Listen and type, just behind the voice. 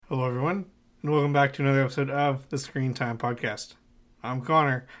Hello, everyone, and welcome back to another episode of the Screen Time Podcast. I'm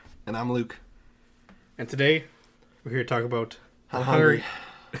Connor, And I'm Luke. and today we're here to talk about I'm hungry.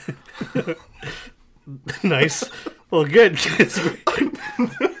 Nice. Well, good. We're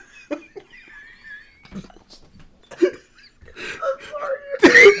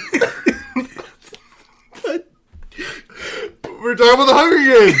talking about the Hunger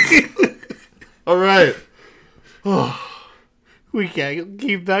Games. All right. We can't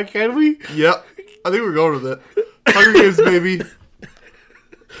keep that, can we? Yep. I think we're going with it. Hunger Games, baby.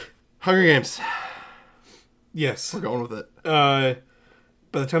 Hunger Games. Yes. We're going with it. By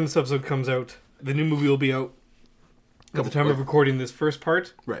the time this episode comes out, the new movie will be out. At the time of recording this first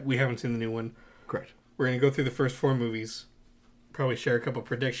part, Right. we haven't seen the new one. Correct. We're going to go through the first 4 movies, probably share a couple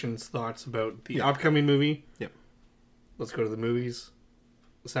predictions, thoughts about the upcoming movie. Yep. Let's go to the movies.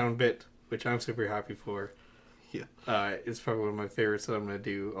 Sound bit, which I'm super happy for. Yeah. It's probably one of my favorites that I'm going to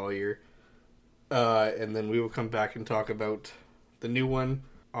do all year. And then we will come back and talk about the new one.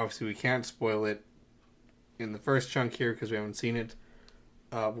 Obviously, we can't spoil it in the first chunk here because we haven't seen it.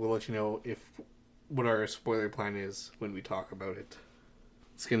 We'll let you know what our spoiler plan is when we talk about it.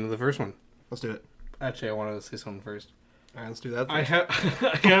 Let's get into the first one. Let's do it. Actually, I wanted to say something first. All right, let's do that.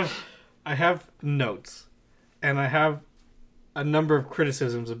 I have notes, and I have a number of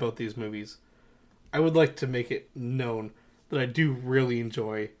criticisms about these movies. I would like to make it known that I do really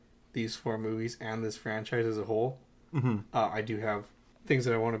enjoy these 4 movies and this franchise as a whole. Mm-hmm. I do have things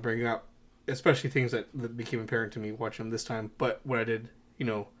that I want to bring up, especially things that became apparent to me watching them this time. But what I did,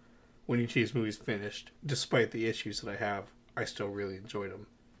 when each of these movies finished, despite the issues that I have, I still really enjoyed them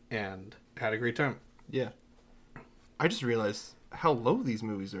and had a great time. Yeah. I just realized how low these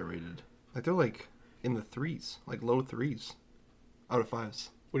movies are rated. Like, they're like in the 3s, like low 3s out of 5s.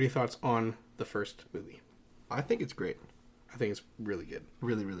 What are your thoughts on the first movie? I think it's great. I think it's really good.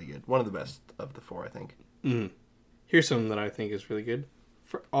 Really, really good. One of the best of the 4, I think. Mm-hmm. Here's something that I think is really good.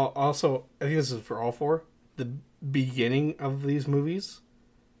 Also, I think this is for all 4. The beginning of these movies,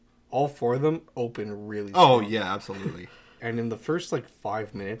 all 4 of them open really strong. Oh, yeah, absolutely. And in the first,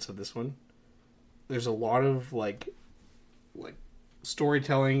 5 minutes of this one, there's a lot of,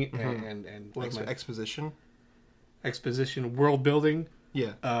 storytelling and Exposition. exposition, world building.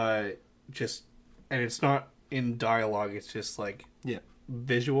 Yeah. And it's not in dialogue, it's just,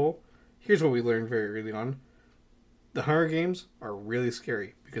 visual. Here's what we learned very early on. The Hunger Games are really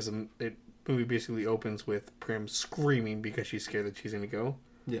scary because the movie basically opens with Prim screaming because she's scared that she's going to go.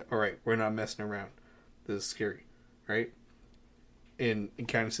 Yeah. All right, we're not messing around. This is scary, right? In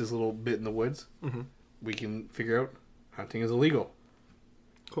Candace's little bit in the woods, we can figure out hunting is illegal.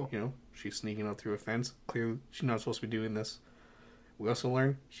 Cool. She's sneaking out through a fence. Clearly, she's not supposed to be doing this. We also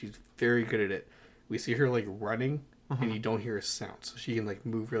learn she's very good at it. We see her running, and you don't hear a sound, so she can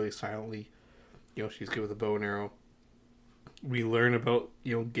move really silently. She's good with a bow and arrow. We learn about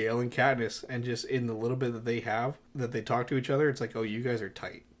Gale and Katniss, and just in the little bit that they have, that they talk to each other, it's oh, you guys are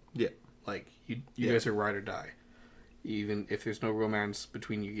tight. Yeah. You guys are ride or die, even if there's no romance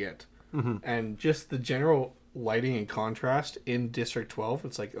between you yet. Mm-hmm. And just the general lighting and contrast in District 12,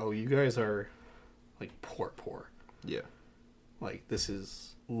 it's oh, you guys are poor. Yeah. This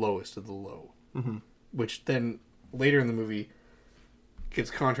is lowest of the low. Mm-hmm. Which then later in the movie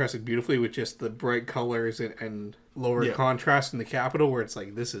gets contrasted beautifully with just the bright colors and lower contrast in the capital, where it's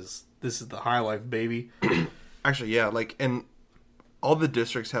this is the high life, baby. Actually, yeah, and all the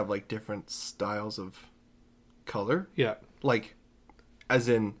districts have different styles of color. Yeah. As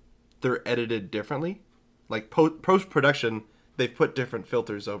in they're edited differently. Post production, they've put different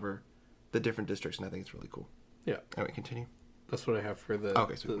filters over the different districts, and I think it's really cool. Yeah. Anyway, continue. That's what I have for the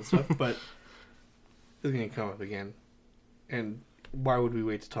stuff, but it's going to come up again. And why would we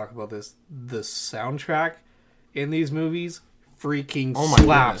wait to talk about this? The soundtrack in these movies freaking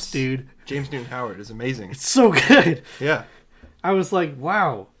slaps, dude. James Newton Howard is amazing. It's so good. Yeah. I was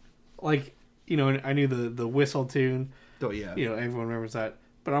wow. I knew the whistle tune. Oh, yeah. Everyone remembers that.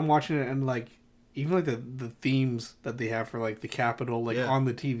 But I'm watching it and even the themes that they have for the Capitol on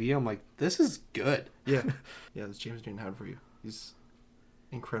the TV, I'm this is good. Yeah. Yeah, that's James Newton Howard for you. He's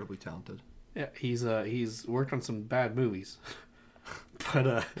incredibly talented. Yeah, he's worked on some bad movies.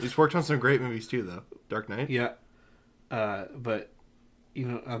 But he's worked on some great movies too, though. Dark Knight. Yeah. But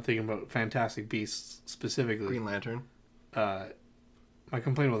I'm thinking about Fantastic Beasts specifically. Green Lantern. My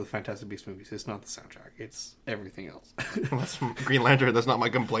complaint about the Fantastic Beasts movies is not the soundtrack; it's everything else. That's Green Lantern. That's not my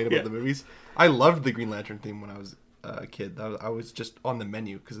complaint about the movies. I loved the Green Lantern theme when I was a kid. I was just on the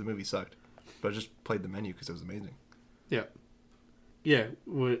menu because the movie sucked, but I just played the menu because it was amazing. Yeah. Yeah.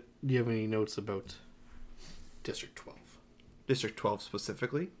 Do you have any notes about District 12? District 12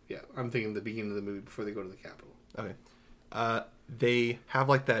 specifically. Yeah, I'm thinking the beginning of the movie before they go to the Capitol. Okay. They have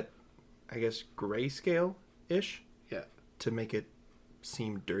like that, I guess, grayscale-ish Yeah, to make it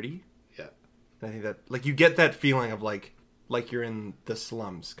seem dirty. yeah, And I think that, like, you get that feeling of like you're in the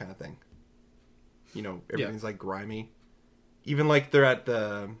slums kind of thing. You know, everything's like grimy. Even like they're at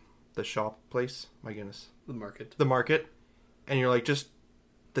the shop place. My goodness. the market. The market. And you're like, just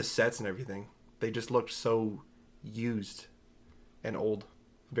the sets and everything. They just looked so used and old.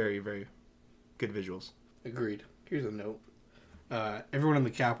 Very, very good visuals. Agreed. Here's a note. Everyone in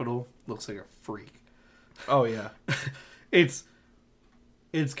the Capitol looks like a freak. Oh, yeah. It's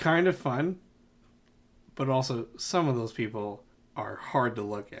kind of fun, but also some of those people are hard to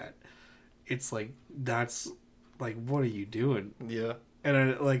look at. It's like, that's, like, what are you doing? Yeah.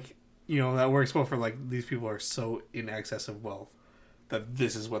 And, like, you know, that works well for, like, these people are so in excess of wealth that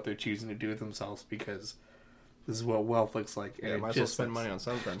this is what they're choosing to do with themselves because this is what wealth looks like. And Yeah, might as well spend money on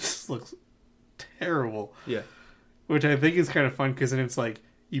something. It just looks terrible. Yeah. Which I think is kind of fun because then it's like,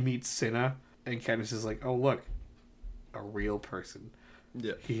 you meet Cinna and Katniss is like, oh, look, a real person.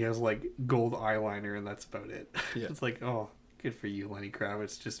 Yeah. He has, like, gold eyeliner and that's about it. Yeah. It's like, oh, good for you, Lenny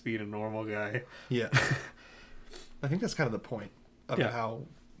Kravitz, just being a normal guy. Yeah. I think that's kind of the point of Yeah. how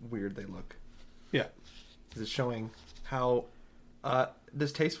weird they look. Yeah. It's showing how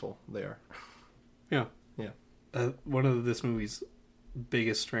distasteful they are. Yeah. Yeah. One of this movie's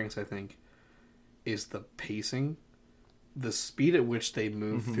biggest strengths, I think, is the pacing. The speed at which they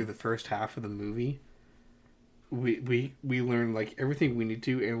move through the first half of the movie. We learn, like, everything we need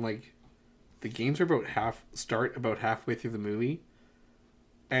to, and, like, the games are start about halfway through the movie,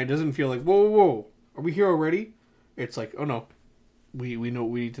 and it doesn't feel like, whoa, are we here already? It's like, oh no, we know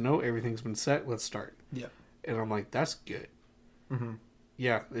what we need to know, everything's been set, let's start. Yeah. And I'm like, that's good. Mm-hmm.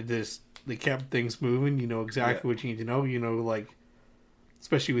 Yeah, they kept things moving, you know exactly what you need to know, you know, like,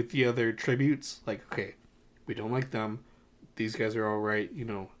 especially with the other tributes, like, okay, we don't like them, these guys are alright, you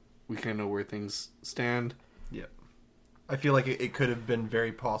know, we kind of know where things stand. Yeah. I feel like it could have been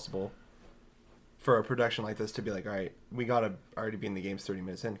very possible for a production like this to be like, all right, we gotta already be in the games 30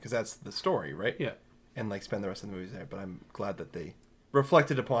 minutes in, because that's the story, right? Yeah. And, like, spend the rest of the movies there. But I'm glad that they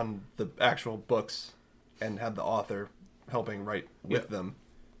reflected upon the actual books and had the author helping write with them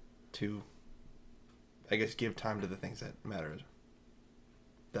to, I guess, give time to the things that matter,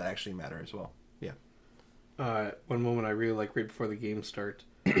 that actually matter as well. Yeah. One moment I really like right before the game start.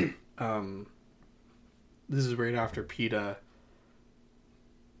 This is right after PETA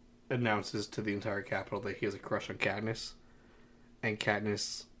announces to the entire Capitol that he has a crush on Katniss, and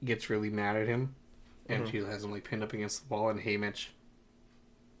Katniss gets really mad at him, and she has him, like, pinned up against the wall, and Haymitch,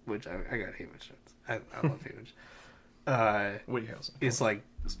 which I got Haymitch. I love Haymitch. Woody Harrelson is like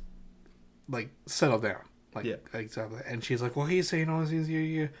settle down, like, Yeah. exactly. And she's like, well, he's saying all these things,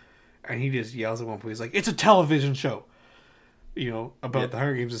 yeah. And he just yells at one point. He's like, it's a television show, you know, about the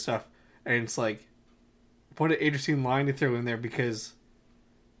Hunger Games and stuff. And it's like, what an interesting line to throw in there, because,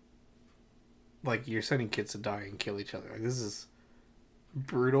 like, you're sending kids to die and kill each other. Like, this is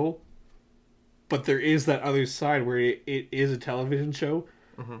brutal. But there is that other side where it is a television show.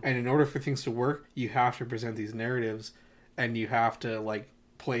 Mm-hmm. And in order for things to work, you have to present these narratives. And you have to, like,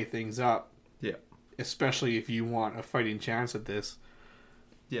 play things up. Yeah. Especially if you want a fighting chance at this.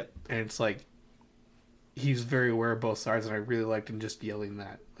 Yeah. And it's like, he's very aware of both sides, and I really liked him just yelling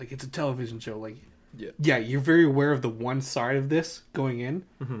that. Like, it's a television show. Like, yeah, you're very aware of the one side of this going in.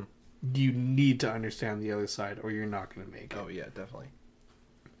 Mm-hmm. You need to understand the other side, or you're not going to make it. Oh, yeah, definitely.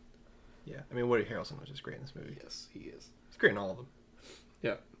 Yeah. I mean, Woody Harrelson was just great in this movie. Yes, he is. He's great in all of them.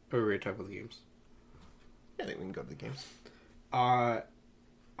 Yeah. Are we ready to talk about the games? Yeah, I think we can go to the games. I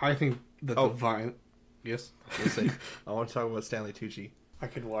think that the violence... Yes? I want to talk about Stanley Tucci. I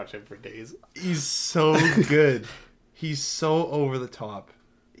could watch him for days. He's so good. He's so over the top.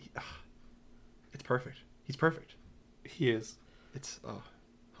 It's perfect. He's perfect. He is. It's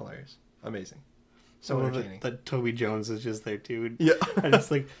hilarious. Amazing. So entertaining. That Toby Jones is just there too. Yeah. And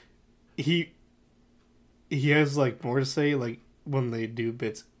it's like, he has, like, more to say, like, when they do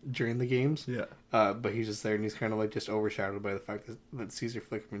bits during the games. Yeah. But he's just there, and he's kind of, like, just overshadowed by the fact that Caesar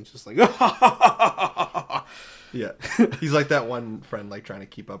Flickerman's just like, yeah. He's like that one friend, like, trying to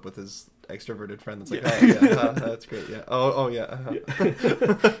keep up with his extroverted friend that's like, oh, yeah, that's great, yeah. Oh, yeah.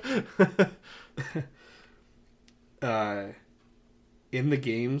 In the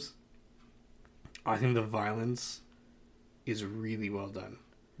games, I think the violence is really well done.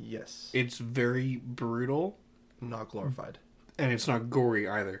 Yes. It's very brutal. Not glorified. And it's not gory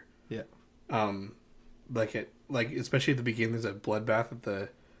either. Yeah. Like especially at the beginning, there's a bloodbath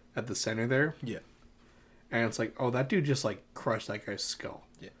at the center there. Yeah. and it's like, oh, that dude just like crushed that guy's skull.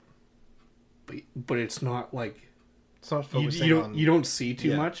 Yeah. But it's not like It's not focusing you don't see too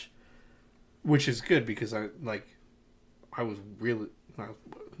Yeah. much, which is good because I was really no,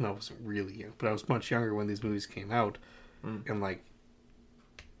 I wasn't really young, but I was much younger when these movies came out, and like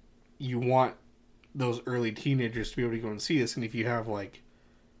you want those early teenagers to be able to go and see this, and if you have like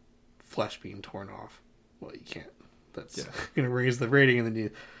flesh being torn off, well, you can't. That's going to raise the rating, and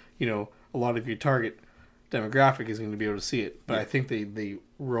then you know, a lot of your target demographic is going to be able to see it. But I think they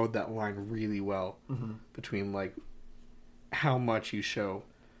rode that line really well between like how much you show.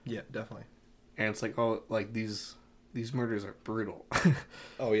 Yeah, definitely. And it's like, oh, like these murders are brutal.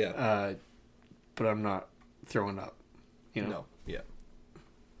 Oh yeah. But I'm not throwing up. You know. No. Yeah.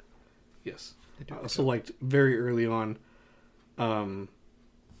 Yes. They do I also liked very early on.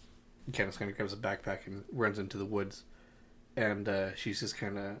 Candace kind of grabs a backpack and runs into the woods, and she's just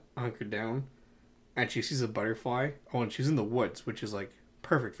kind of hunkered down, and she sees a butterfly. Oh, and she's in the woods, which is like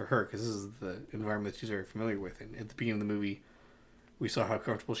perfect for her because this is the environment that she's very familiar with. And at the beginning of the movie, we saw how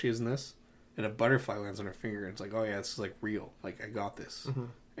comfortable she is in this, and a butterfly lands on her finger, and it's like, oh yeah, this is like real. Like I got this.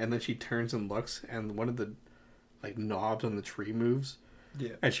 And then she turns and looks, and one of the like knobs on the tree moves.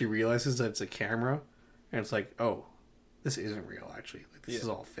 Yeah. And she realizes that it's a camera, and it's like, oh, this isn't real, actually. Like, this is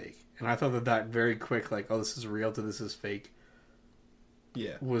all fake. And I thought that very quick, like, oh, this is real to this is fake,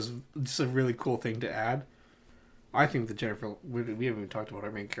 was just a really cool thing to add. I think that Jennifer, we haven't even talked about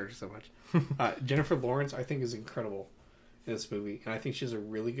our main character so much. Jennifer Lawrence, I think, is incredible in this movie. And I think she does a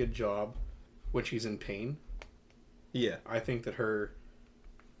really good job when she's in pain. Yeah. I think that her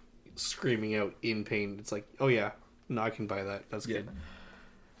screaming out in pain, it's like, oh yeah, no, I can buy that. That's good.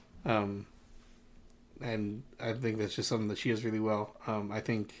 And I think that's just something that she does really well. I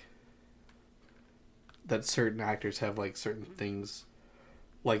think that certain actors have like certain things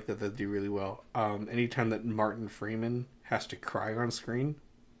like that do really well. Anytime that Martin Freeman has to cry on screen,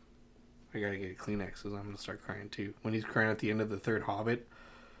 I gotta get a Kleenex because I'm gonna start crying too. When he's crying at the end of the third Hobbit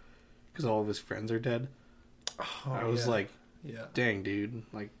because all of his friends are dead, I was like, dang, dude,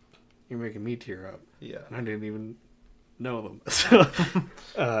 like you're making me tear up. Yeah. And I didn't even know them.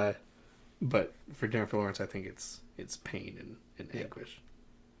 So, but for Jennifer Lawrence, I think it's pain and anguish.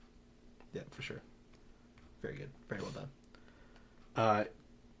 Yeah, for sure. Very good. Very well done.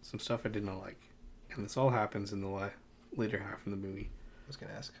 Some stuff I did not like. And this all happens in the later half of the movie. I was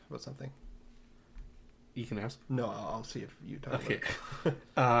going to ask about something. You can ask? No, I'll see if you talk okay.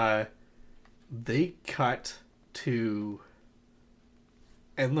 about it. They cut to...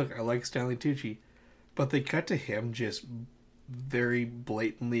 And look, I like Stanley Tucci. But they cut to him just very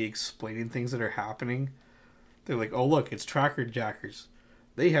blatantly explaining things that are happening. They're like, oh, look, it's tracker jackers.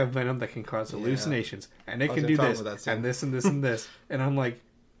 They have venom that can cause hallucinations. And it can do this, and this, and this, and this. And I'm like,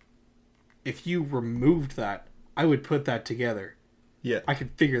 if you removed that, I would put that together. Yeah. I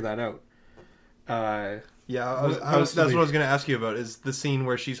could figure that out. That's what I was going to ask you about, is the scene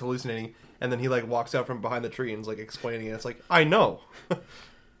where she's hallucinating, and then he like walks out from behind the tree and is like explaining it. It's like, I know.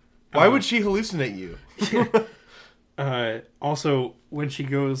 Why would she hallucinate you? Also, when she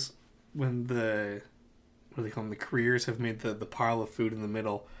goes, when the, what do they call them, the careers have made the pile of food in the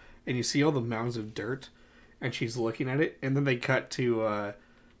middle, and you see all the mounds of dirt, and she's looking at it, and then they cut to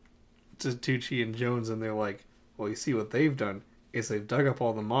Tucci and Jones, and they're like, well, you see what they've done is they've dug up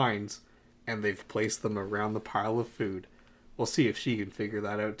all the mines, and they've placed them around the pile of food. We'll see if she can figure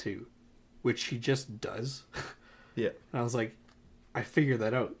that out too, which she just does. Yeah. And I was like, I figured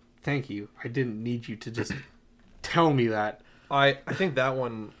that out. Thank you. I didn't need you to just tell me that. I think that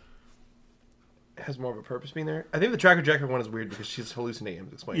one has more of a purpose being there. I think the tracker jacker one is weird because she's hallucinating him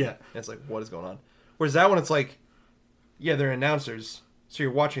explaining. Yeah. And it's like, what is going on? Whereas that one, it's like, yeah, they're announcers, so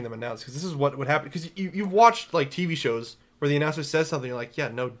you're watching them announce, because this is what would happen. Because you've watched like TV shows where the announcer says something, you're like, yeah,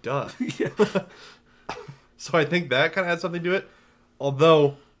 no, duh. So I think that kind of had something to it.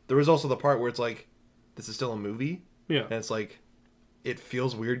 Although there was also the part where it's like, this is still a movie. Yeah. And it's like, it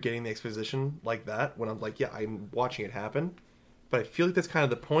feels weird getting the exposition like that when I'm like, yeah, I'm watching it happen. But I feel like that's kind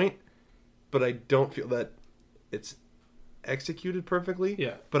of the point. But I don't feel that it's executed perfectly.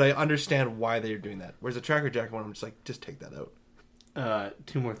 Yeah. But I understand why they're doing that. Whereas the tracker jacket one, I'm just like, just take that out.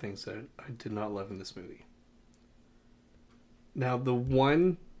 Two more things that I did not love in this movie. Now, the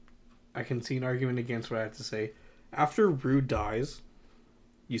one I can see an argument against what I have to say. After Rue dies,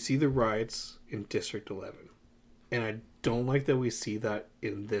 you see the riots in District 11. And I don't like that we see that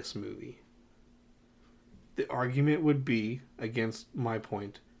in this movie. The argument would be, against my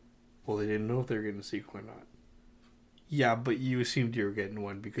point, well, they didn't know if they were getting a sequel or not. Yeah, but you assumed you were getting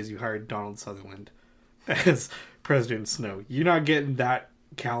one because you hired Donald Sutherland as President Snow. You're not getting that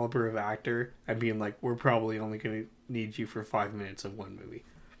caliber of actor and being like, we're probably only going to need you for 5 minutes of one movie.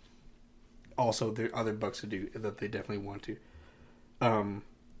 Also, there are other books to do that they definitely want to.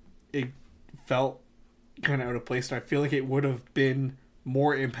 It felt kind of out of place, and I feel like it would have been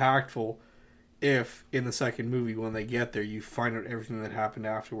more impactful if in the second movie, when they get there, you find out everything that happened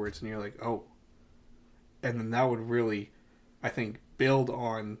afterwards, and you're like, oh. And then that would really, I think, build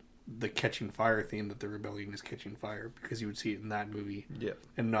on the catching fire theme that the rebellion is catching fire, because you would see it in that movie,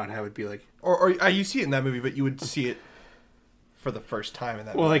 and not have it be like, or you see it in that movie, but you would see it for the first time in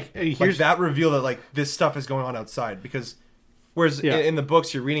that movie. like like that reveal that like this stuff is going on outside, because whereas in the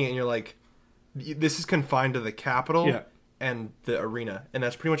books you're reading it and you're like, this is confined to the capital and the arena, and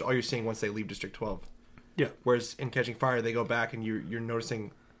that's pretty much all you're seeing once they leave District 12. Yeah. Whereas in Catching Fire, they go back and you're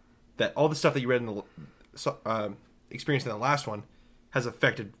noticing that all the stuff that you read in the experience in the last one has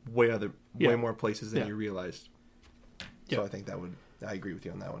affected way more places than you realized. So I think I agree with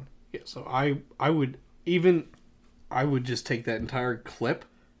you on that one. Yeah. So I would just take that entire clip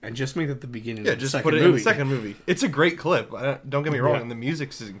and just make that the beginning. Yeah, of the just second put it movie. in the second movie. It's a great clip. Don't get me wrong, and the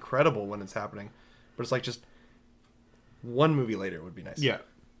music is incredible when it's happening. But it's like just one movie later would be nice. Yeah.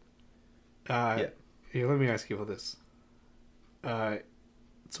 Here, let me ask you about this.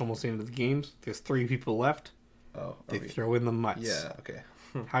 It's almost the end of the games. There's 3 people left. Oh, they throw in the mutts. Yeah. Okay.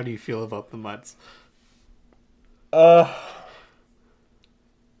 How do you feel about the mutts? Now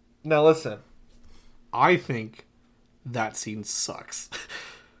listen. I think that scene sucks.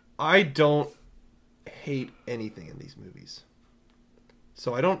 I don't hate anything in these movies,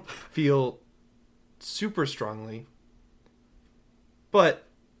 so I don't feel super strongly. But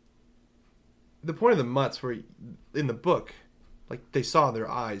the point of the mutts were in the book, like they saw their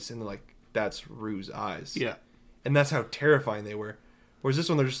eyes and they're like, that's Rue's eyes. Yeah. And that's how terrifying they were. Whereas this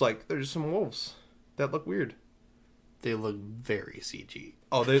one, they're just some wolves that look weird. They look very CG.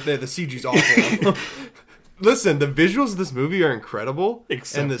 Oh, the CG's awful. Listen, the visuals of this movie are incredible.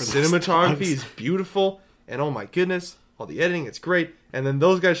 Except and the for cinematography is beautiful. And oh my goodness, all the editing, it's great. And then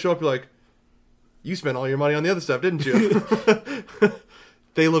those guys show up, you're like, you spent all your money on the other stuff, didn't you?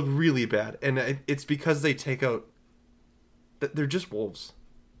 They look really bad. And it's because they take out... They're just wolves.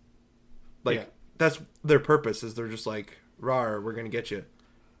 Like, that's their purpose, is they're just like, rawr, we're going to get you.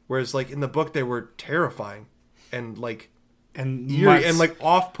 Whereas, like, in the book, they were terrifying. And, like... And eerie and, like,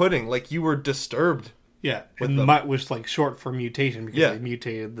 off-putting. Like, you were disturbed. Yeah, and mutt was, like, short for mutation because they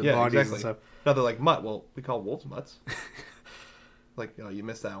mutated the bodies and stuff. No, they're like, mutt. Well, we call wolves mutts. Like, oh, you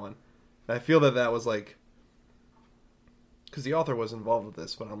missed that one. And I feel that was, like... Because the author was involved with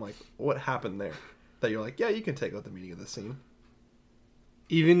this, but I'm like, what happened there? That you're like, yeah, you can take out the meaning of this scene.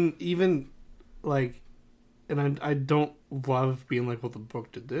 Even like, and I don't love being like, well, the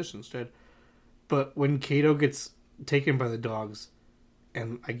book did this instead. But when Kato gets taken by the dogs,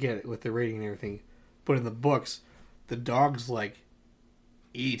 and I get it with the rating and everything, but in the books, the dogs like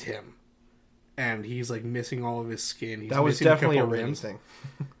eat him, and he's like missing all of his skin. That was definitely a rating thing.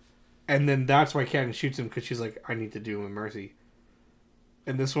 And then that's why Cannon shoots him, because she's like, I need to do him a mercy.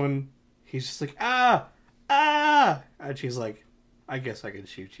 And this one, he's just like, ah! And she's like, I guess I can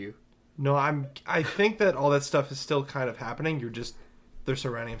shoot you. No, I think that all that stuff is still kind of happening. They're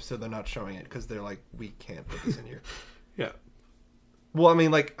surrounding him, so they're not showing it, because they're like, we can't put this in here. Yeah. Well, I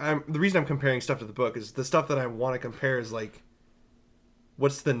mean, like, the reason I'm comparing stuff to the book is the stuff that I want to compare is, like,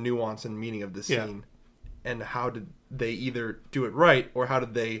 what's the nuance and meaning of the scene? And how did they either do it right, or how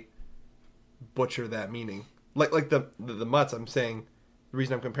did they butcher that meaning? Like the mutts, I'm saying, the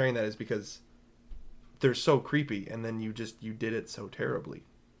reason I'm comparing that is because they're so creepy, and then you did it so terribly.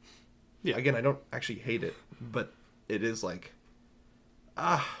 Yeah. Again, I don't actually hate it, but it is like,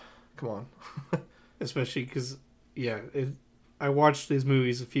 come on. Especially because, I watched these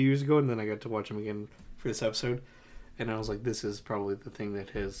movies a few years ago, and then I got to watch them again for this episode, and I was like, this is probably the thing that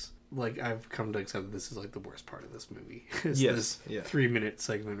has, like, I've come to accept that this is, like, the worst part of this movie. This 3-minute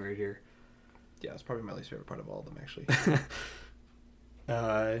segment right here. Yeah, it's probably my least favorite part of all of them, actually.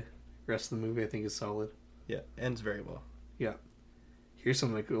 Rest of the movie I think is solid. Yeah, ends very well. Yeah. Here's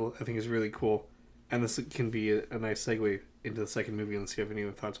something cool I think is really cool, and this can be a nice segue into the second movie, and let's see if you have any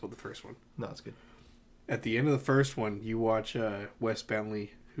other thoughts about the first one. No, it's good. At the end of the first one, you watch Wes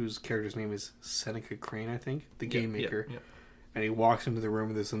Bentley, whose character's name is Seneca Crane, I think, the game maker, and he walks into the room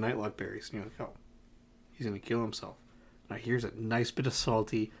and there's the nightlock berries, and you're like, oh, he's going to kill himself. Now here's a nice bit of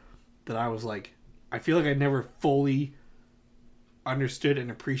salty that I was like, I feel like I never fully understood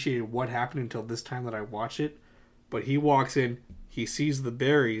and appreciated what happened until this time that I watched it. But he walks in, he sees the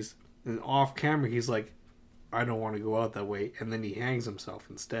berries, and off camera he's like, I don't want to go out that way, and then he hangs himself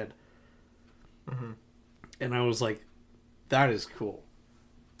instead. Mm-hmm. And I was like, that is cool.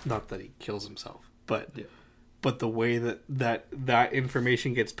 not that he kills himself, but Yeah. but the way that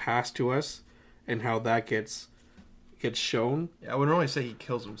information gets passed to us and how that gets shown. Yeah, I wouldn't really say he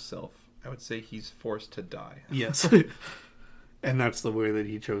kills himself. I would say he's forced to die. Yes. And that's the way that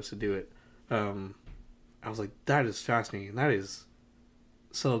he chose to do it. I was like, that is fascinating. That is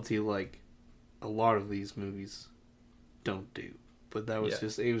subtlety like a lot of these movies don't do. But that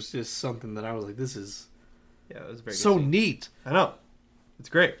was it was just something that I was like, this is Yeah, it was very so good scene. neat. I know. It's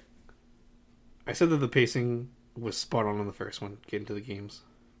great. I said that the pacing was spot on the first one, getting to the games.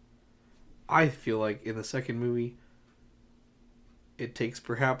 I feel like in the second movie, it takes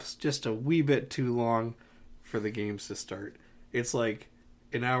perhaps just a wee bit too long for the games to start. It's like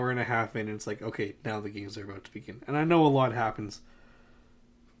an hour and a half in, and it's like, okay, now the games are about to begin. And I know a lot happens,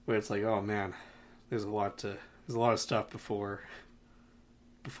 but it's like, oh man, there's a lot of stuff before.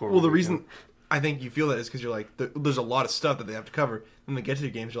 Well, the reason I think you feel that is because you're like, there's a lot of stuff that they have to cover. Then they get to the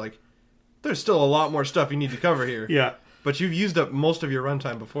games, you're like, there's still a lot more stuff you need to cover here. Yeah. But you've used up most of your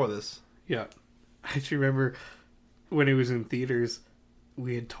runtime before this. Yeah. I actually remember when it was in theaters,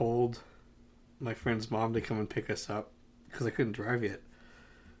 we had told my friend's mom to come and pick us up because I couldn't drive yet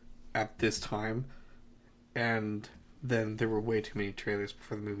at this time. And then there were way too many trailers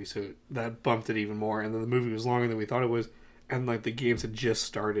before the movie, so that bumped it even more. And then the movie was longer than we thought it was. And like the games had just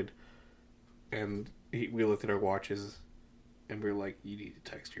started. And we looked at our watches and we were like, you need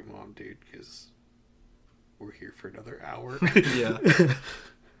to text your mom, dude, because we're here for another hour. Yeah.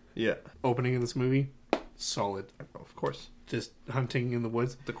 Yeah. Opening in this movie, solid. Of course. Just hunting in the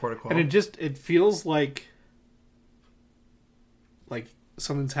woods. The quarter qual. And it feels like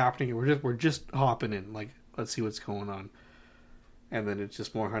something's happening and we're just hopping in, like, let's see what's going on. And then it's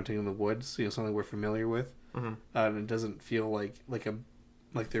just more hunting in the woods, something we're familiar with. Mm-hmm. And it doesn't feel like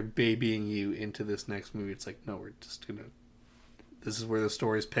they're babying you into this next movie. It's like, no, we're just gonna, this is where the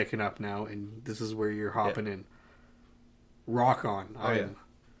story's picking up now, and this is where you're hopping in. Rock on. I'm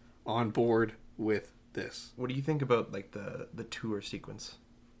on board with this. What do you think about like the tour sequence?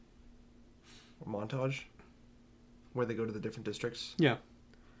 Or montage? Where they go to the different districts? Yeah.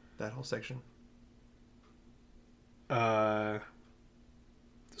 That whole section? Some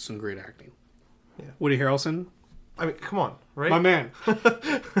great acting. Yeah. Woody Harrelson, I mean, come on, right? my man.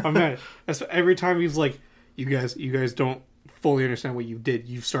 My man. That's every time he's like, you guys don't fully understand what you did.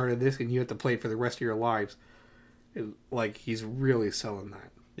 You've started this and you have to play it for the rest of your lives. Like, he's really selling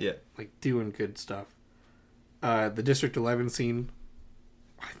that. Yeah. Like, doing good stuff. The District 11 scene,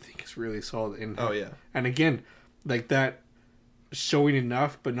 I think is really solid. Oh, yeah. And again, like that showing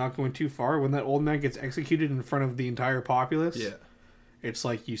enough but not going too far. When that old man gets executed in front of the entire populace, Yeah. it's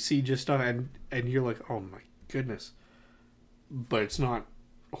like you see just stuff and you're like, oh my goodness. But it's not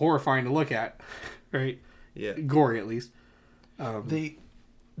horrifying to look at, right? Yeah. Gory, at least.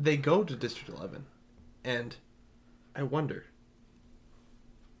 They go to District 11, and I wonder,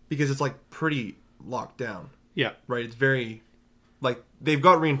 because it's like pretty locked down, Yeah. right? It's very, like, they've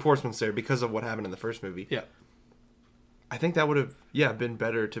got reinforcements there because of what happened in the first movie. Yeah. I think that would have, been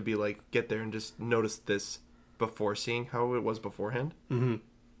better to be like, get there and just notice this before seeing how it was beforehand. Mm-hmm.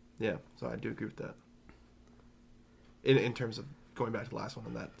 Yeah, so I do agree with that. In terms of going back to the last one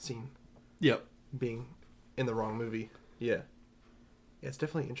and that scene Yep. being in the wrong movie. Yeah. Yeah, it's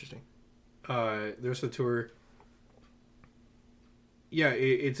definitely interesting. There's a tour. Yeah,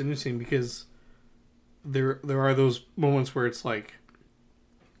 it's interesting because there are those moments where it's like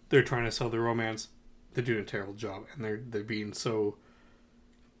they're trying to sell the romance. They're doing a terrible job, and they're being so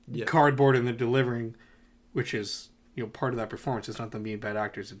cardboard in their delivering, which is part of that performance. It's not them being bad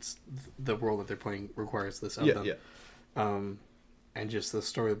actors. It's the role that they're playing requires this of them. Yeah. And just the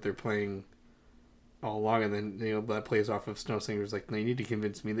story that they're playing all along, and then that plays off of Snow Singer's like, no, you need to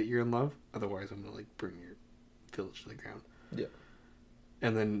convince me that you're in love, otherwise I'm gonna burn your village to the ground. Yeah.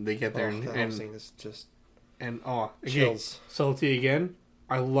 And then they get there and scene is just again, chills. Salty again.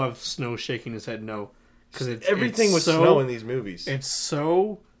 I love Snow shaking his head no, because everything with Snow in these movies. It's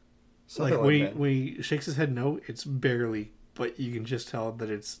so Something like like when he shakes his head no, it's barely, but you can just tell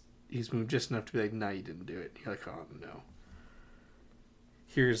that he's moved just enough to be like, no, you didn't do it. You're like, oh no.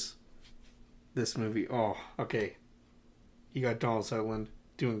 Here's this movie. Oh, okay. You got Donald Sutherland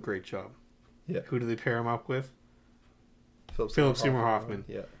doing a great job. Yeah. Who do they pair him up with? Philip Seymour Hoffman.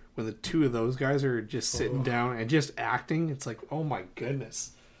 Yeah. When the two of those guys are just sitting down and just acting, it's like, oh my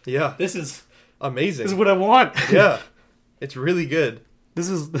goodness. Yeah. This is amazing. This is what I want. Yeah. It's really good. This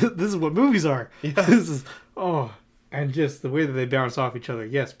is what movies are. Yeah. This is and just the way that they bounce off each other.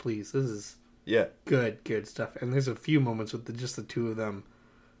 Yes, please. This is good stuff. And there's a few moments with just the two of them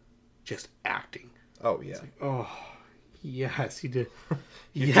just acting. Oh yeah. It's like, oh Yes, you did.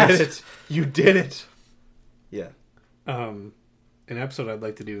 You Yes. did it. You did it. Yeah. An episode I'd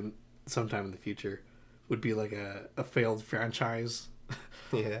like to do sometime in the future would be like a failed franchise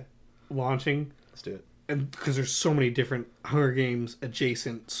Yeah. launching. Let's do it. And because there's so many different Hunger Games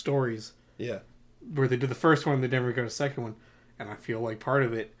adjacent stories Yeah. where they did the first one, they never got a second one. And I feel like part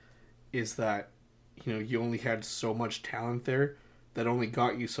of it is that, you only had so much talent there that only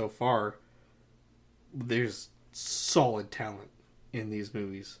got you so far. There's solid talent in these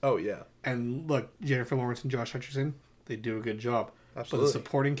movies. Oh, yeah. And look, Jennifer Lawrence and Josh Hutcherson, they do a good job. Absolutely. But the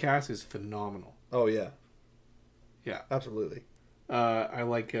supporting cast is phenomenal. Oh, yeah. Yeah. Absolutely. I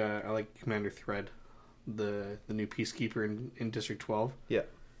like Commander Thread, the new peacekeeper in District 12. Yeah.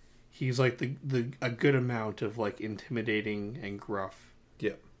 He's like a good amount of like intimidating and gruff.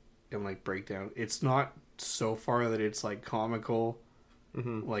 Yeah. And like breakdown. It's not so far that it's like comical,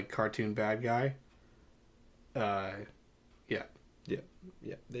 like cartoon bad guy. Yeah. Yeah.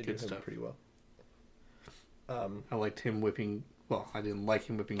 Yeah. They Good did him stuff. pretty well. I liked him whipping. Well, I didn't like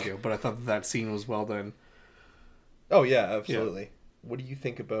him whipping Joe, but I thought that scene was well done. Oh, yeah, absolutely. Yeah. What do you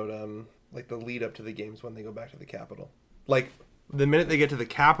think about like the lead up to the games when they go back to the Capitol? Like the minute they get to the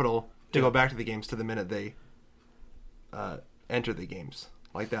Capitol to go back to the games to the minute they enter the games.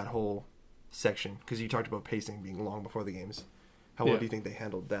 Like that whole section, because you talked about pacing being long before the games. How well do you think they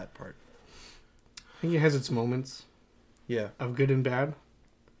handled that part? I think it has its moments. Yeah. Of good and bad.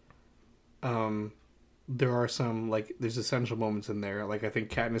 There are some, like, there's essential moments in there. Like, I think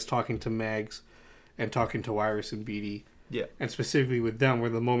Katniss talking to Mags and talking to Iris and Beetee. Yeah. And specifically with them, where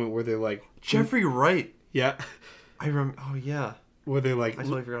the moment where they're like... Jeffrey Wright. Yeah. I remember... Oh, yeah. Where they like... I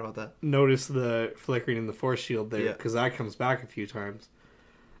totally forgot about that. Notice the flickering in the force shield there. Yeah. Because that comes back a few times.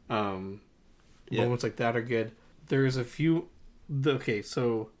 Moments like that are good. There's a few... Okay,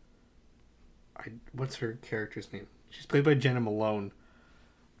 so... what's her character's name? She's played by Jenna Malone.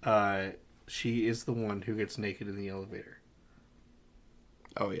 She is the one who gets naked in the elevator.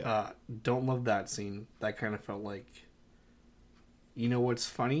 Oh, yeah. Don't love that scene. That kind of felt like... You know what's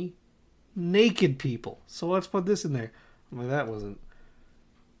funny? Naked people. So let's put this in there. I'm like, that wasn't...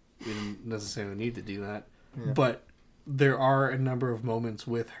 We didn't necessarily need to do that. Yeah. But there are a number of moments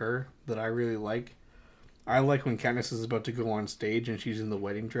with her that I really like. I like when Katniss is about to go on stage and she's in the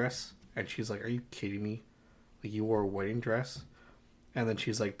wedding dress. And she's like, are you kidding me? Like, you wore a wedding dress? And then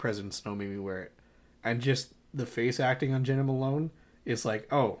she's like, President Snow made me wear it. And just the face acting on Jenna Malone is like,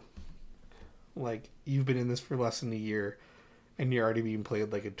 oh, like, you've been in this for less than a year and you're already being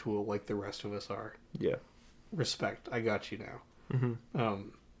played like a tool like the rest of us are. Yeah. Respect. I got you now. Mm-hmm.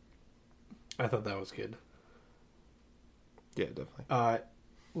 I thought that was good. Yeah, definitely.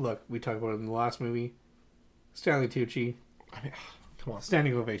 Look, we talked about it in the last movie. Stanley Tucci. I mean, come on.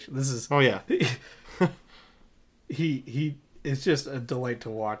 Standing ovation. This is... Oh, yeah. He is just a delight to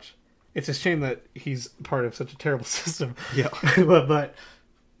watch. It's a shame that he's part of such a terrible system. Yeah. but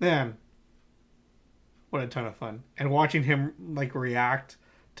man, what a ton of fun. And watching him like react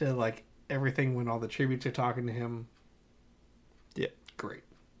to like everything when all the tributes are talking to him. Yeah. Great.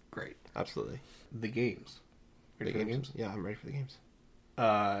 Absolutely. The games. Ready for the games? Yeah, I'm ready for the games.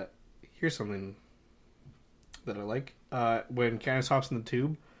 Here's something that I like. When Candace hops in the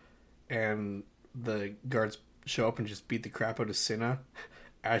tube and the guards show up and just beat the crap out of Cinna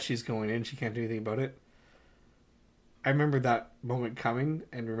as she's going in, she can't do anything about it. I remember that moment coming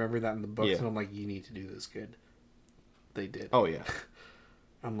and remember that in the books, and I'm like, you need to do this good. They did. Oh, yeah.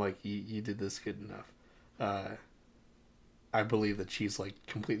 I'm like, you did this good enough. I believe that she's like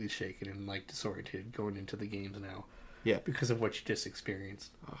completely shaken and like disoriented going into the games now. Yeah. Because of what she just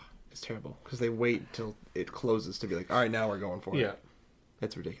experienced. Oh, it's terrible. Because they wait till it closes to be like, all right, now we're going for it. Yeah.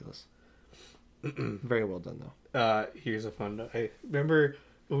 It's ridiculous. Very well done, though. Here's a fun note. Hey, remember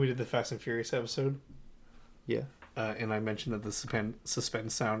when we did the Fast and Furious episode? Yeah. And I mentioned that the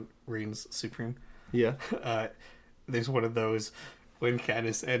suspense sound reigns supreme. Yeah. There's one of those when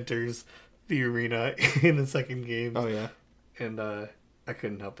Katniss enters the arena in the second game. Oh, yeah. And I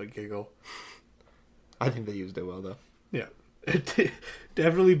couldn't help but giggle. I think they used it well, though. Yeah.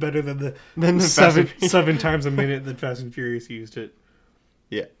 Definitely better than the seven times a minute that Fast and Furious used it.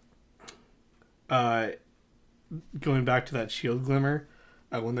 Yeah. Going back to that shield glimmer,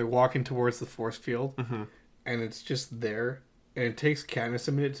 when they're walking towards the force field, and it's just there, and it takes Katniss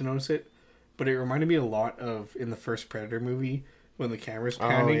a minute to notice it, but it reminded me a lot of in the first Predator movie when the camera's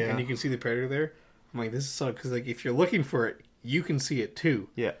panning and you can see the Predator there. I'm like, this is so, because like if you're looking for it, you can see it too.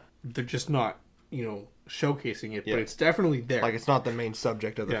 Yeah. They're just not, showcasing it, but it's definitely there. Like it's not the main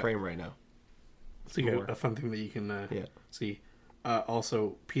subject of the frame right now. It's like a fun thing that you can see.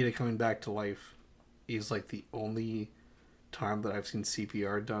 Also, Peeta coming back to life is like the only time that I've seen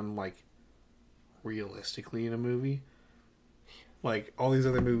CPR done like realistically in a movie. Like all these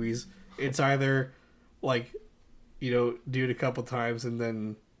other movies, it's either like, you know, do it a couple times and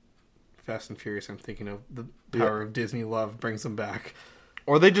then Fast and Furious, I'm thinking of the power of Disney love brings them back.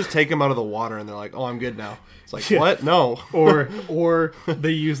 Or they just take him out of the water and they're like, "Oh, I'm good now." It's like, what? No. or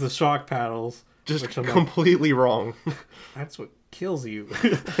they use the shock paddles. Just completely wrong. That's what kills you.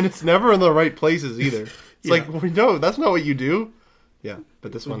 And it's never in the right places either. It's like, no, that's not what you do. Yeah,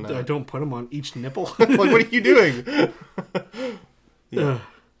 but this one... I don't put them on each nipple. Like, what are you doing? Yeah.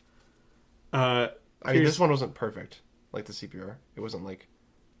 I mean, this one wasn't perfect, like the CPR. It wasn't, like,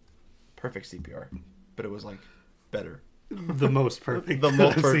 perfect CPR. But it was, like, better. The most perfect. The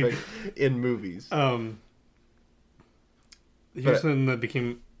most perfect in movies. Here's something that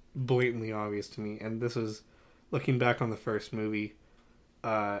became blatantly obvious to me, and this is looking back on the first movie.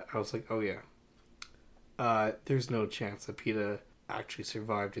 I was like, oh yeah, there's no chance that PETA actually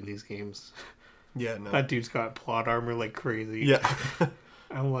survived in these games. Yeah, no. That dude's got plot armor like crazy. Yeah.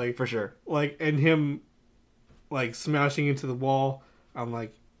 I'm like, for sure. Like, and him like smashing into the wall. I'm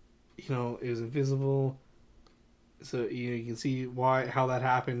like, you know, it was invisible, so you can see how that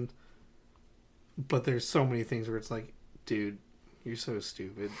happened. But there's so many things where it's like, dude, you're so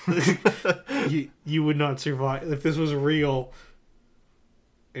stupid. you would not survive if this was real,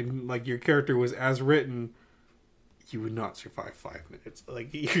 and like your character was as written. You would not survive 5 minutes. Like,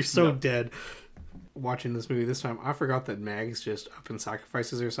 you're so dead. Watching this movie this time, I forgot that Mags just up and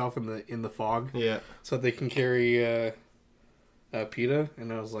sacrifices herself in the fog. Yeah. So they can carry PETA,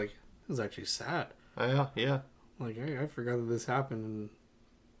 and I was like, this is actually sad. Yeah. Like, I forgot that this happened, and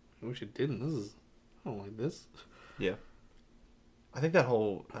I wish it didn't. I don't like this. Yeah. I think that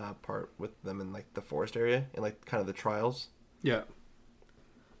whole part with them in, like, the forest area, and, like, kind of the trials. Yeah.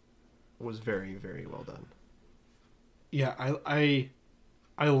 Was very, very well done. Yeah, I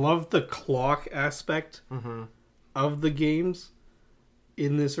love the clock aspect of the games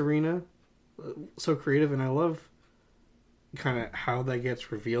in this arena. So creative, and I love kind of how that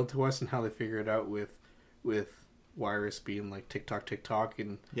gets revealed to us and how they figure it out with Virus being like tick tock,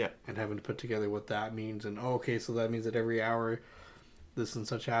 and having to put together what that means, and okay, so that means that every hour this and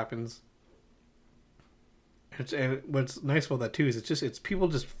such happens. And what's nice about that too is it's people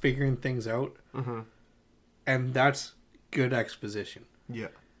just figuring things out, and that's good exposition. Yeah,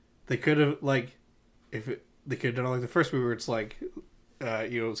 they could have they could have done it like the first movie where it's like,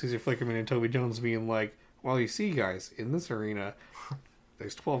 Caesar Flickerman and Toby Jones being like, well, you see, guys, in this arena,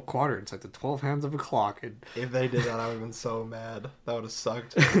 there's 12 quadrants, like the 12 hands of a clock. And if they did that, I would have been so mad. That would have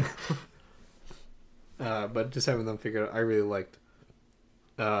sucked. But just having them figure it out, I really liked.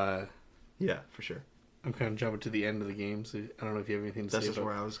 Yeah, for sure. I'm kind of jumping to the end of the game, so I don't know if you have anything to say. That's just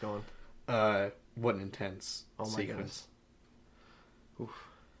where I was going. What an intense sequence. My goodness. Oof.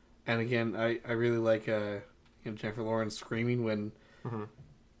 And again, I really like Jennifer Lawrence screaming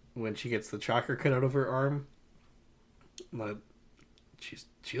when she gets the tracker cut out of her arm. But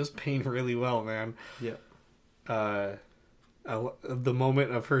she was paying really well, man. Yeah. The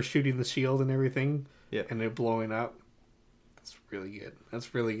moment of her shooting the shield and everything, and it blowing up. That's really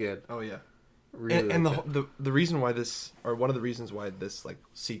good. Oh yeah. Really and the reason why this, or one of the reasons why this like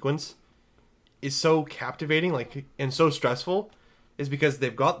sequence is so captivating, like, and so stressful, is because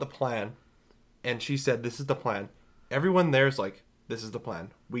they've got the plan, and she said, "This is the plan." Everyone there's like, "This is the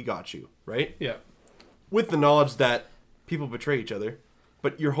plan. We got you," right? Yeah. With the knowledge that people betray each other,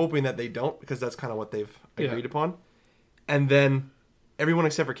 but you're hoping that they don't, because that's kind of what they've agreed upon. And then everyone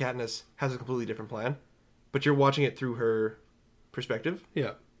except for Katniss has a completely different plan, but you're watching it through her perspective.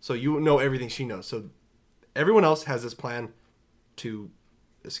 Yeah. So you know everything she knows. So everyone else has this plan to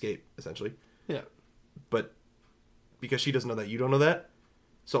escape, essentially. Yeah. But because she doesn't know that, you don't know that.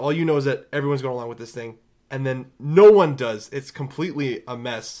 So all you know is that everyone's going along with this thing, and then no one does. It's completely a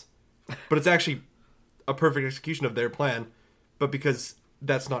mess. But it's actually a perfect execution of their plan. But because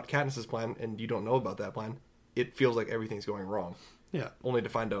that's not Katniss's plan, and you don't know about that plan, it feels like everything's going wrong. Yeah. Only to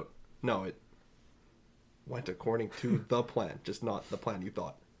find out, no, it went according to the plan, just not the plan you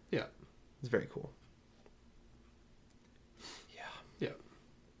thought. Yeah. It's very cool.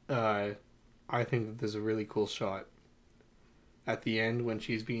 Yeah. I think that there's a really cool shot at the end when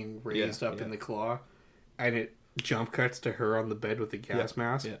she's being raised up in the claw, and it jump cuts to her on the bed with the gas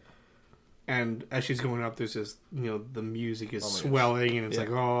mask. Yeah. And as she's going up, there's this, the music is swelling, and it's like,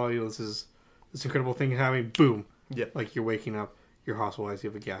 this is this incredible thing happening. Boom. Yeah. Like, you're waking up, you're hospitalized, you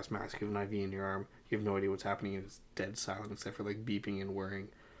have a gas mask, you have an IV in your arm, you have no idea what's happening, and it's dead silent except for like beeping and whirring.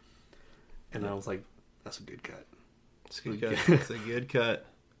 And I was like, that's a good cut. It's a good cut. It's a good cut.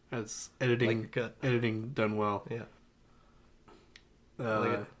 That's editing. Like cut. Editing done well. Yeah.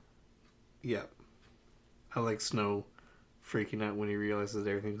 like it. Yeah. I like Snow freaking out when he realizes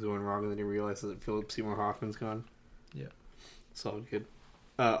everything's going wrong, and then he realizes that Philip Seymour Hoffman's gone. Yeah. It's all good.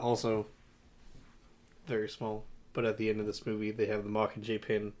 Also, very small, but at the end of this movie, they have the Mockingjay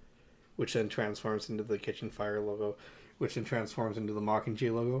pin, which then transforms into the Kitchen Fire logo, which then transforms into the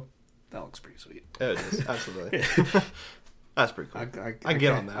Mockingjay logo. That looks pretty sweet. It is, absolutely. That's pretty cool. I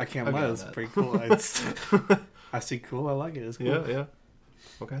get on that. I can't lie. It's pretty cool. I see cool. I like it. It's cool. Yeah.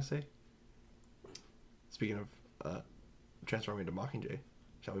 What can I say? Speaking of transforming into Mockingjay,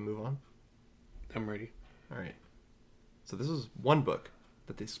 shall we move on? I'm ready. All right. So this was one book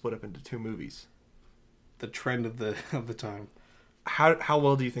that they split up into 2 movies. The trend of the time. How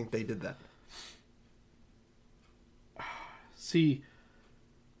well do you think they did that? See,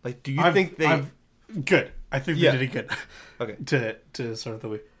 like, do you think they good? I think they did it good. Okay. To start the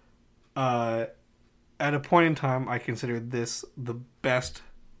way. At a point in time, I considered this the best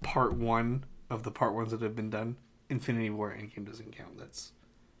part 1 of the part 1s that have been done. Infinity War Endgame doesn't count. That's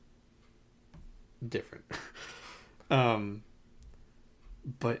different.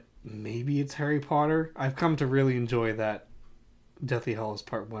 But maybe it's Harry Potter. I've come to really enjoy that Deathly Hallows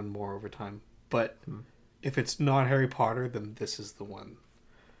Part 1 more over time. But if it's not Harry Potter, then this is the one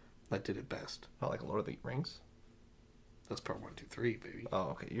that did it best. Not like Lord of the Rings? That's Part 1, 2, 3, baby. Oh,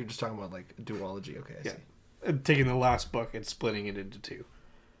 okay. You're just talking about like a duology. Okay, I see. Taking the last book and splitting it into 2.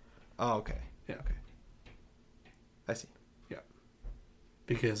 Oh, okay. Yeah. Okay. I see. Yeah.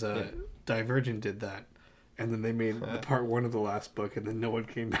 Because Divergent did that. And then they made the part 1 of the last book, and then no one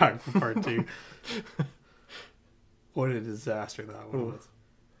came back for part 2. What a disaster that one was.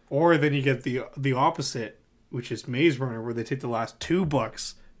 Or then you get the opposite, which is Maze Runner, where they take the last 2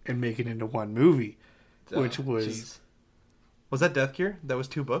 books and make it into 1 movie, which was... Geez. Was that Death Cure? That was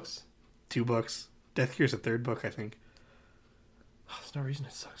 2 books? 2 books. Death Cure's a 3rd book, I think. Oh, there's no reason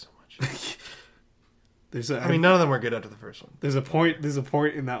it sucks so much. I mean, none of them were good after the first one. There's a point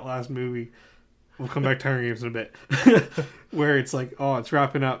in that last movie, we'll come back to Hunger Games in a bit, where it's like, oh, it's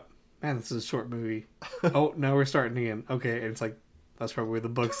wrapping up. Man, this is a short movie. Oh, now we're starting again. Okay, and it's like, that's probably where the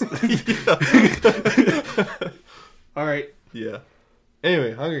books... All right. Yeah.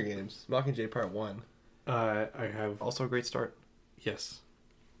 Anyway, Hunger Games, Mockingjay Part 1. I have... Also a great start. Yes.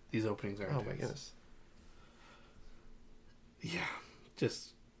 These openings are intense. Oh my goodness. Yeah.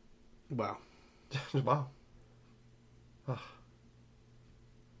 Just... Wow. Wow. Oh.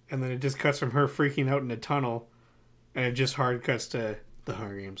 And then it just cuts from her freaking out in a tunnel, and it just hard cuts to the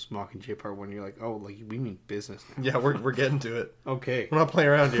Hunger Games Mockingjay Part 1. You're like, oh, like we mean business now. Yeah, we're getting to it. Okay. We're not playing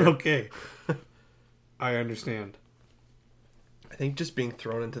around here. Okay. I understand. I think just being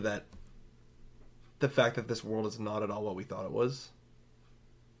thrown into that, the fact that this world is not at all what we thought it was,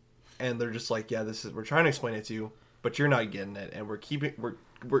 and they're just like, yeah, we're trying to explain it to you, but you're not getting it, and we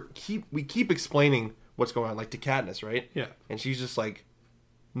keep explaining what's going on, like to Katniss, right? Yeah. And she's just like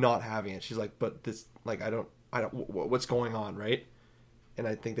not having it. She's like, but this, like, I don't what's going on, right? And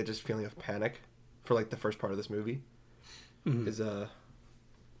I think that just feeling of panic for like the first part of this movie is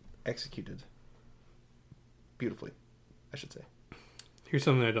executed beautifully, I should say. Here's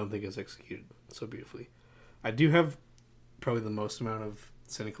something I don't think is executed so beautifully. I do have probably the most amount of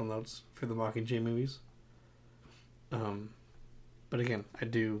cynical notes for the Mockingjay movies. But again, I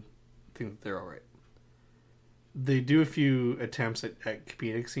do think that they're alright. They do a few attempts at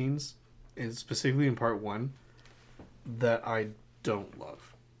comedic scenes, and specifically in part 1, that I don't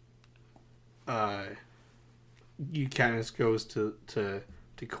love. Katniss goes to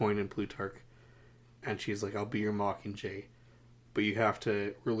Coin and Plutarch, and she's like, I'll be your Mockingjay, but you have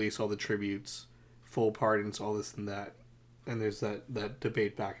to release all the tributes, full pardons, all this and that. And there's that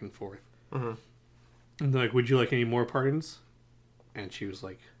debate back and forth. Mm-hmm. And they're like, would you like any more pardons? And she was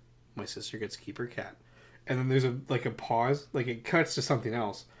like, my sister gets to keep her cat. And then there's a pause, like it cuts to something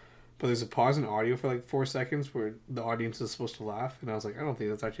else, but there's a pause in audio for like 4 seconds where the audience is supposed to laugh, and I was like, I don't think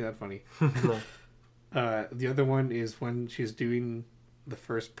that's actually that funny. The other one is when she's doing the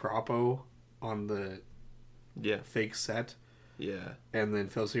first propo on the fake set. Yeah. And then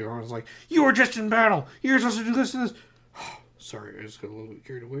Phil Seymour was like, you were just in battle. You're supposed to do this and this. Sorry, I just got a little bit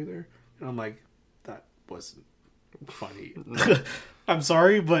carried away there. And I'm like, that wasn't funny. I'm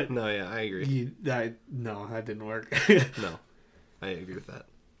sorry, but... No, yeah, I agree. No, that didn't work. No, I agree with that.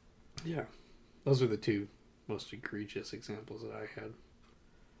 Yeah. Those are the 2 most egregious examples that I had.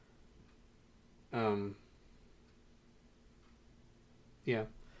 Yeah.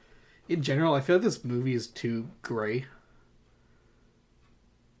 In general, I feel like this movie is too gray.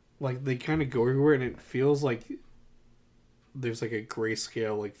 Like, they kind of go everywhere, and it feels like there's like a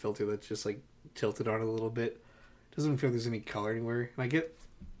grayscale like filter that's just like tilted on it a little bit, Doesn't feel there's any color anywhere. And I get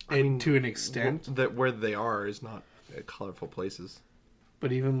it to an extent. That where they are is not colorful places.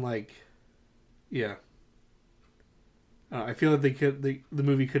 But even like, yeah. I feel like the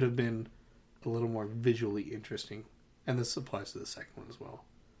movie could have been a little more visually interesting. And this applies to the second one as well.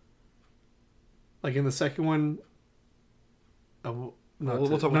 Like in the second one, not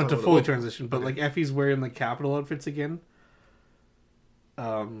to fully transition, but like Effie's wearing the Capitol outfits again.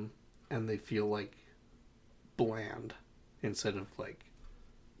 And they feel like bland instead of like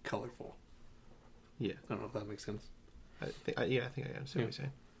colorful. Yeah. I don't know if that makes sense. I think I understand what you're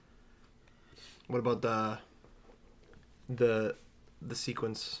saying. What about the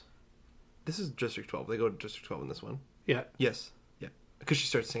sequence? This is District 12. They go to District 12 in this one. Yeah. Yes. Yeah. Because she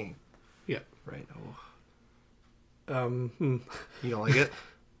starts singing. Yeah. Right. Oh. You don't like it?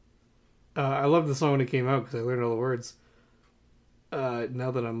 I loved the song when it came out because I learned all the words.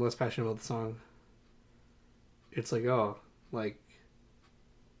 Now that I'm less passionate about the song, it's like, oh, like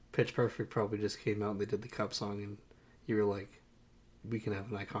Pitch Perfect probably just came out and they did the Cup song, and you were like, we can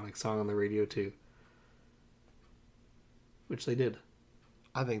have an iconic song on the radio too. Which they did.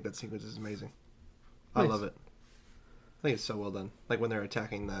 I think that sequence is amazing. Nice. I love it. I think it's so well done. Like when they're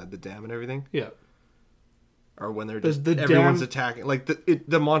attacking the dam and everything. Yeah. Or when they're just everyone's dam... attacking. Like the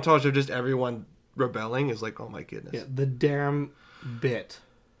montage of just everyone rebelling is like, oh my goodness. Yeah, the dam bit.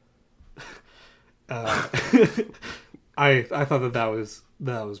 I thought that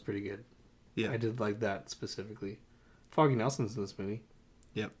was pretty good. Yeah. I did like that specifically. Foggy Nelson's in this movie.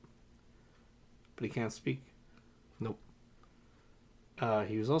 Yep. But he can't speak. Nope.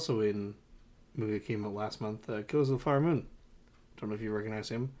 He was also in a movie that came out last month, Killers of the Flower Moon. Don't know if you recognize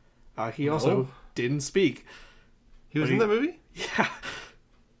him. He also didn't speak. He was in that movie? Yeah.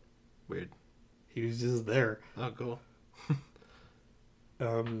 Weird. He was just there. Oh, cool.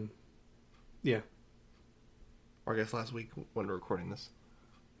 Yeah. Or I guess last week when we were recording this.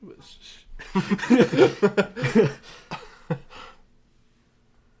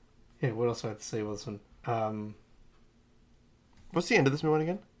 Yeah, what else do I have to say about this one? What's the end of this movie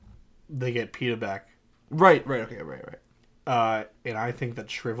again? They get PETA back. Right, okay, right. And I think that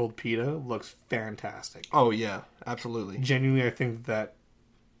shriveled PETA looks fantastic. Oh, yeah, absolutely. Genuinely, I think that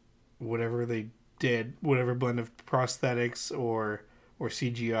whatever they did, whatever blend of prosthetics or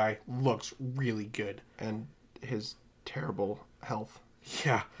CGI looks really good. And his terrible health.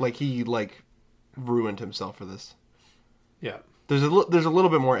 Yeah. Like, he, ruined himself for this. Yeah. There's a little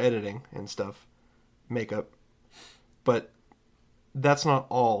bit more editing and stuff. Makeup. But that's not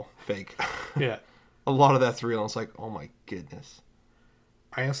all fake. Yeah. A lot of that's real. And it's like, oh my goodness.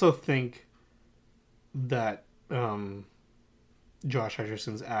 I also think that Josh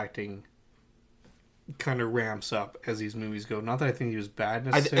Hutcherson's acting kind of ramps up as these movies go. Not that I think he was bad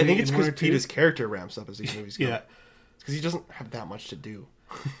necessarily. I think it's because Peter's character ramps up as these movies go. Yeah. Because he doesn't have that much to do.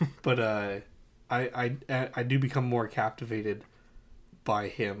 But I do become more captivated by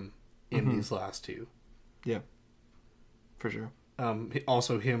him in these last two. Yeah. For sure.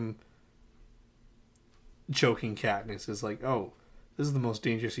 Also him choking Katniss is like, oh, this is the most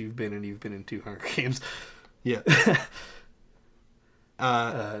dangerous you've been in 2 Hunger Games. Yeah.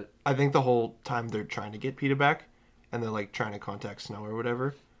 I think the whole time they're trying to get Peeta back, and they're trying to contact Snow or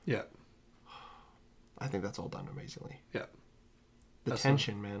whatever. Yeah. I think that's all done amazingly. Yeah. That's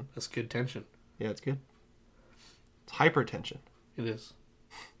tension, man. That's good tension. Yeah, it's good. It's hypertension. It is.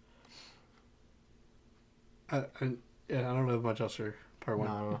 I don't know much else for part 1.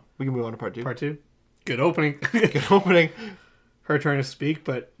 No, I don't know. We can move on to part 2. Part 2? Good opening. Good opening. Her trying to speak,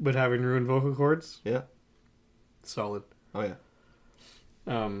 but having ruined vocal cords. Yeah. Solid. Oh, yeah.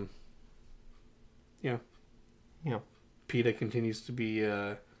 Yeah. Yeah. PETA continues to be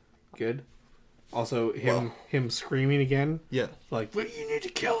good. Also, him screaming again. Yeah. Like, well, you need to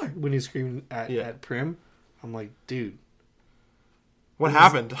kill her. When he's screaming at Prim. I'm like, dude. What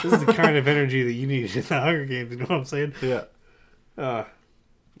happened? This is the kind of energy that you need in the Hunger Games. You know what I'm saying? Yeah. Yeah,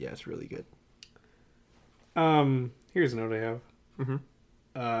 it's really good. Here's a note I have. Mm-hmm.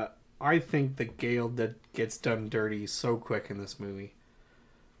 I think that Gale that gets done dirty so quick in this movie.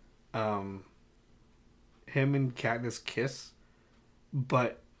 Him and Katniss kiss,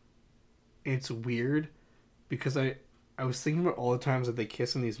 but it's weird because I was thinking about all the times that they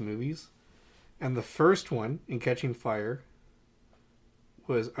kiss in these movies, and the first one in Catching Fire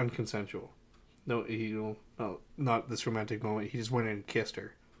was unconsensual. No, not this romantic moment. He just went in and kissed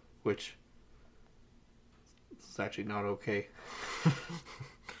her, which is actually not okay.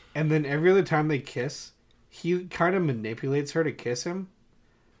 And then every other time they kiss, he kind of manipulates her to kiss him.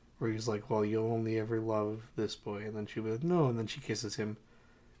 Where he's like, well, you'll only ever love this boy. And then she'll be like, no. And then she kisses him.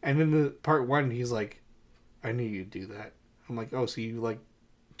 And in the part 1, he's like, I knew you'd do that. I'm like, oh, so you like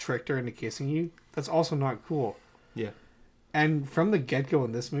tricked her into kissing you? That's also not cool. Yeah. And from the get-go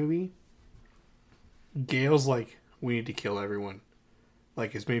in this movie, Gale's like, we need to kill everyone.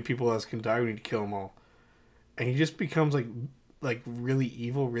 Like, as many people as can die, we need to kill them all. And he just becomes like really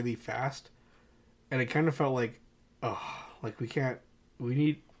evil really fast. And it kind of felt like, oh, like we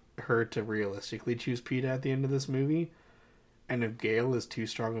need her to realistically choose PETA at the end of this movie. And if Gale is too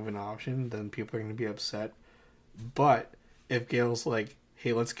strong of an option, then people are going to be upset. But if Gale's like,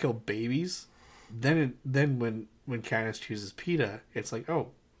 hey, let's kill babies, then when Katniss chooses PETA, it's like, oh,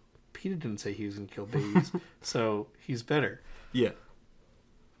 PETA didn't say he was going to kill babies, so he's better. Yeah.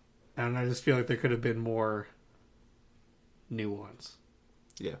 And I just feel like there could have been more nuance.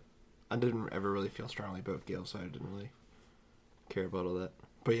 Yeah. I didn't ever really feel strongly about Gale, so I didn't really care about all that.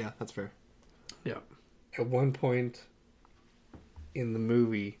 But yeah, that's fair. Yeah. At one point in the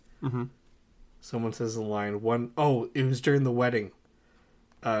movie, someone says the line, it was during the wedding.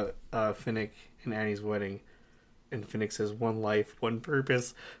 Finnick and Annie's wedding. And Finnick says, one life, one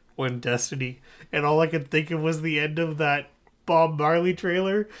purpose, one destiny. And all I could think of was the end of that Bob Marley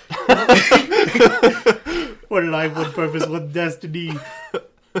trailer. One life, one purpose, one destiny.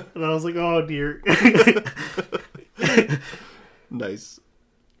 And I was like, oh dear. Nice.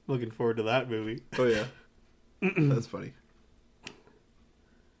 Looking forward to that movie. Oh yeah. That's funny.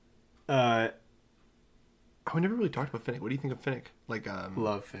 We never really talked about Finnick. What do you think of Finnick? Like,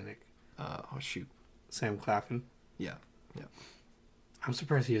 love Finnick. Oh shoot. Sam Claflin. Yeah. Yeah. I'm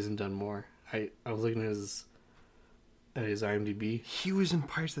surprised he hasn't done more. I was looking at his IMDb. He was in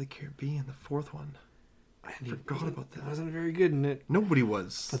Pirates of the Caribbean, the fourth one. I forgot about that. He wasn't very good in it. Nobody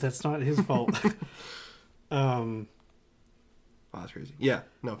was. But that's not his fault. Oh, that's crazy. Yeah.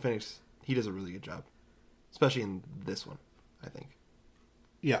 No, Finnick, he does a really good job. Especially in this one, I think.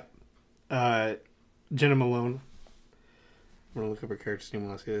 Yeah. Jenna Malone. I'm going to look up her character's name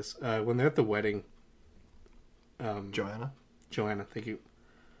when I say this. When they're at the wedding. Joanna, thank you.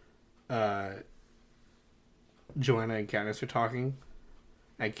 Joanna and Katniss are talking.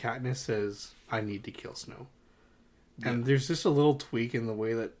 And Katniss says, I need to kill Snow. Yeah. And there's just a little tweak in the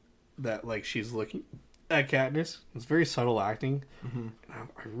way that like she's looking at Katniss. It's very subtle acting. Mm-hmm. And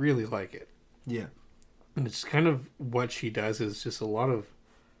I really like it. Yeah. And it's kind of what she does is just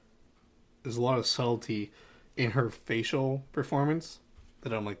there's a lot of subtlety in her facial performance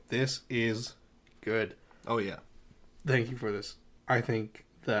that I'm like, this is good. Oh yeah. Thank you for this. I think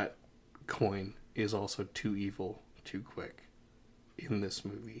that Coin is also too evil, too quick in this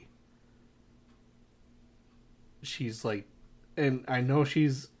movie. She's like, and I know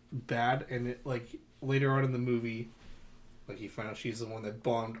she's bad, and it, like later on in the movie, like you find out she's the one that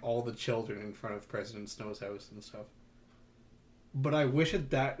bombed all the children in front of President Snow's house and stuff. But I wish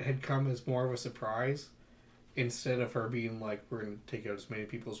that had come as more of a surprise instead of her being like, we're going to take out as many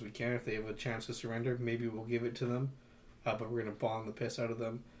people as we can. If they have a chance to surrender, maybe we'll give it to them. But we're going to bomb the piss out of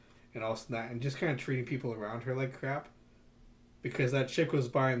them. And also that, and just kind of treating people around her like crap. Because that chick was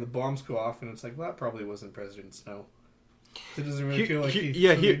by and the bombs go off, and it's like, well, that probably wasn't President Snow. It doesn't really feel like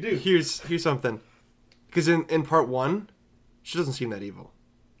here's something. Because in part one, she doesn't seem that evil.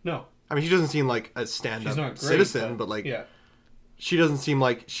 No. I mean, she doesn't seem like a stand-up citizen, but like, yeah. She doesn't seem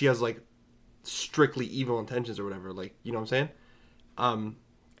like she has like strictly evil intentions or whatever. Like, you know what I'm saying?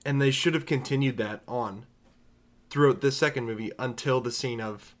 And they should have continued that on throughout this second movie until the scene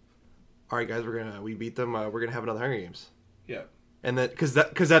of, all right, guys, we beat them. We're gonna have another Hunger Games. Yeah. And that because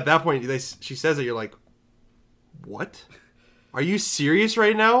at that point she says it, you're like, what? Are you serious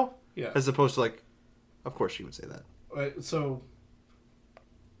right now? Yeah. As opposed to like, of course she would say that. So,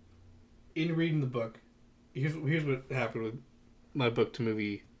 in reading the book, here's what happened with my book to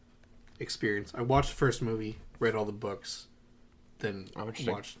movie experience. I watched the first movie, read all the books, then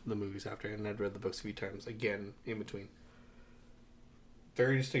watched the movies after, and I'd read the books a few times again in between.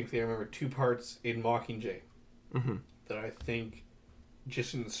 Very distinctly, I remember two parts in Mockingjay that I think,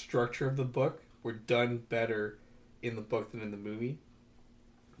 just in the structure of the book, were done better in the book than in the movie.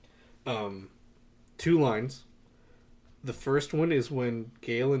 Two lines. The first one is when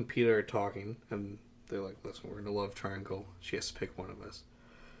Gale and Peeta are talking, and they're like, listen, we're in a love triangle. She has to pick one of us.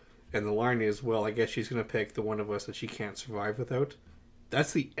 And the line is, well, I guess she's going to pick the one of us that she can't survive without.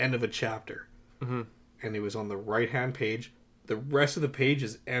 That's the end of a chapter. Mm-hmm. And it was on the right-hand page. The rest of the page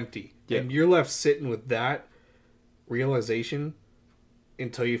is empty. Yep. And you're left sitting with that realization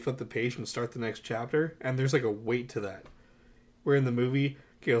until you flip the page and start the next chapter. And there's like a weight to that. Where in the movie,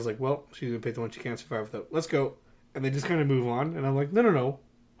 Gale's like, well, she's going to pick the one she can't survive without. Let's go. And they just kind of move on. And I'm like, no.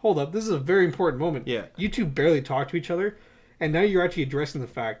 Hold up. This is a very important moment. Yeah. You two barely talk to each other. And now you're actually addressing the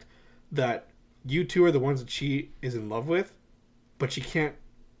fact that you two are the ones that she is in love with, but she can't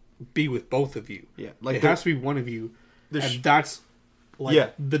be with both of you. Yeah, Like it has to be one of you, and that's like Yeah.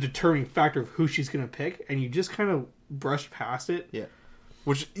 the determining factor of who she's gonna pick. And you just kind of brushed past it. Yeah,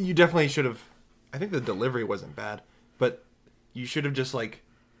 which you definitely should have. I think the delivery wasn't bad, but you should have just like,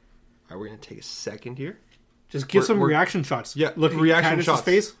 all right, we're gonna take a second here. Just give some we're- reaction shots. Yeah, look at reaction Candace's shots.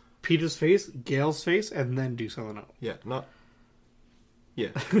 face, Peter's face, Gail's face, and then do something else. Yeah, not. Yeah,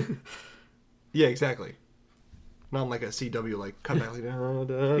 yeah, exactly. Not like a CW like cut back like da,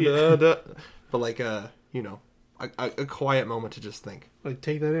 da, da, da, but like a a quiet moment to just think. Like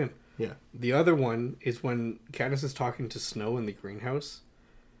take that in. Yeah, The other one is when Candace is talking to Snow in the greenhouse,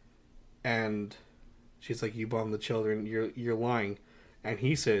 and she's like, "You bombed the children. You're lying," and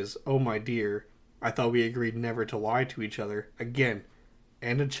he says, "Oh my dear, I thought we agreed never to lie to each other." Again,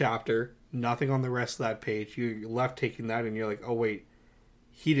 end of chapter. Nothing on the rest of that page. You're left taking that, and you're like, "Oh wait,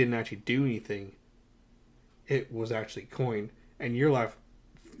 he didn't actually do anything. It was actually Coin," and you're left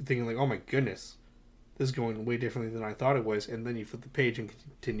thinking like, "Oh my goodness, this is going way differently than I thought it was." And then you flip the page and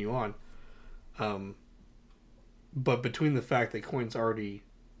continue on. But between the fact that Coin's already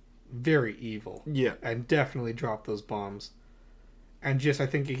very evil, yeah, and definitely dropped those bombs, and just I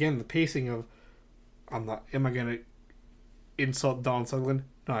think again the pacing of, am I gonna insult Don Sutherland?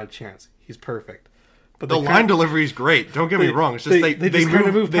 Not a chance. He's perfect. But the line delivery is great. Don't get me wrong. It's just they just kind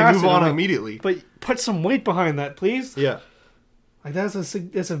of move they past move it. on I'm like, immediately. But put some weight behind that, please. Yeah. Like that's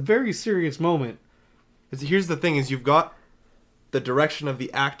a very serious moment. Here's the thing: is you've got the direction of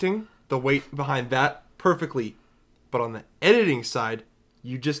the acting, the weight behind that perfectly, but on the editing side,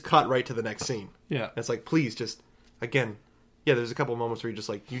 you just cut right to the next scene. Yeah. And it's like, please, just again, yeah. There's a couple of moments where you just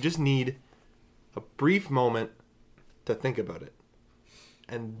like you just need a brief moment to think about it,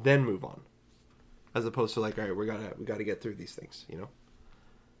 and then move on, as opposed to like, all right, we gotta get through these things, you know.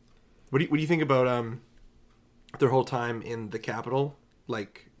 What do you think about their whole time in the Capitol,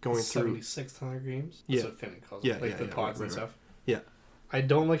 like going through 76 Hunger Games? Yeah. That's what Finnick calls Yeah, it. Like yeah, the yeah, pods right, and right. stuff. Yeah. I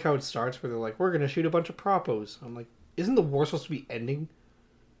don't like how it starts where they're like, we're going to shoot a bunch of propos. I'm like, isn't the war supposed to be ending?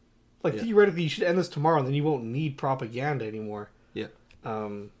 Like, Yeah. theoretically, you should end this tomorrow, and then you won't need propaganda anymore. Yeah.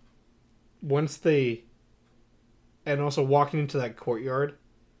 Once they... And also, walking into that courtyard,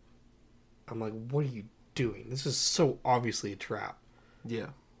 I'm like, what are you doing? This is so obviously a trap. Yeah.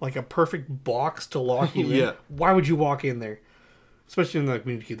 Like a perfect box to lock you Yeah. in. Why would you walk in there? Especially in like,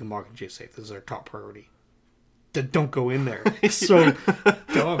 we need to keep the Mockingjay safe. This is our top priority. Don't go in there. It's so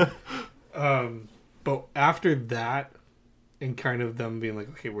dumb. But after that, and kind of them being like,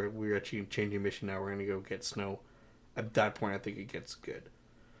 okay, we're actually changing mission now. We're going to go get Snow. At that point, I think it gets good.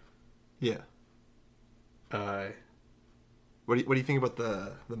 Yeah. What do you think about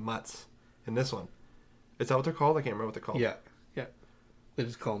the mutts in this one? Is that what they're called? I can't remember what they're called. Yeah. They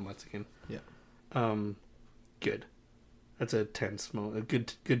just call them mutts again. Yeah. Good. That's a tense moment. A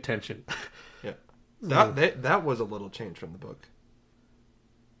good tension. Yeah. That was a little change from the book.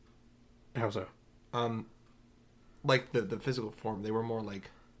 How so? Like the physical form, they were more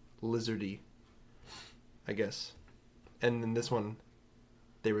like lizardy, I guess. And in this one,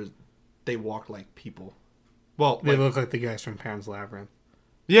 they walked like people. Well, They look like the guys from Pan's Labyrinth.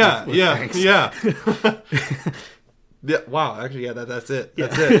 yeah, with yeah, fangs. yeah. Yeah. Wow. Actually, yeah. That's it.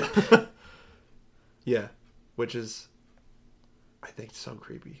 That's it. Yeah. Which is, I think, so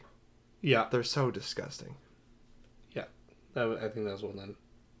creepy. Yeah. They're so disgusting. Yeah. I think that was one then.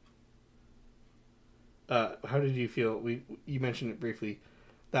 How did you feel? You mentioned it briefly.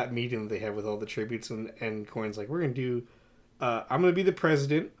 That meeting that they have with all the tributes and Coin's like, we're going to do... I'm going to be the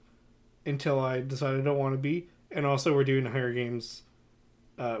president until I decide I don't want to be. And also we're doing Hunger Games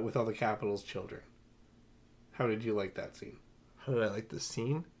with all the Capitol's children. How did you like that scene? How did I like the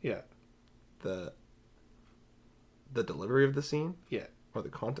scene? Yeah. The delivery of the scene? Yeah. Or the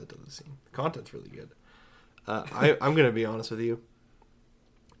content of the scene? The content's really good. I'm going to be honest with you.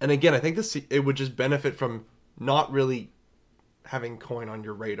 And again, I think it would just benefit from not really having Coin on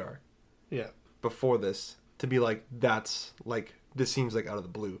your radar. Yeah. Before this, to be like, that's like, this seems like out of the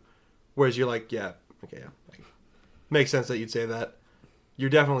blue. Whereas you're like, yeah, okay, yeah. Like, makes sense that you'd say that. You're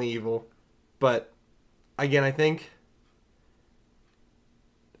definitely evil. But again, I think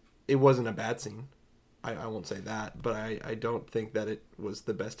it wasn't a bad scene. I won't say that, but I don't think that it was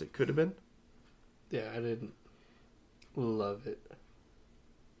the best it could have been. Yeah, I didn't love it.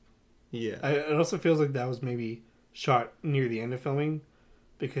 Yeah. It also feels like that was maybe shot near the end of filming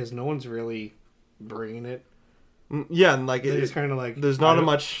because no one's really bringing it. Yeah, and like It's kind of like there's not a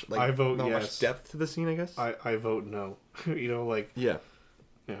much like I vote not yes. much depth to the scene, I guess. I vote no. You know, like Yeah.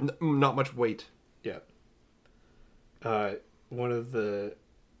 Yeah. Not much weight. yeah. One of the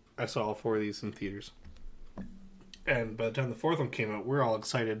I saw all 4 of these in theaters. And by the time the 4th one came out, we're all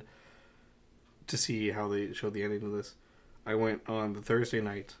excited to see how they showed the ending of this. I went on the Thursday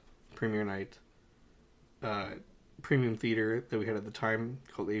night, premiere night, premium theater that we had at the time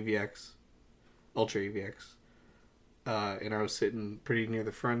called AVX, Ultra AVX. And I was sitting pretty near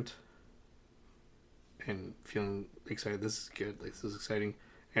the front and feeling excited. This is good. Like, this is exciting.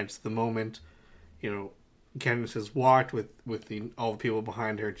 And it's the moment, Candace has walked with all the people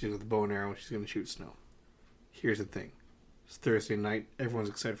behind her. She's with the bow and arrow. She's going to shoot Snow. Here's the thing. It's Thursday night. Everyone's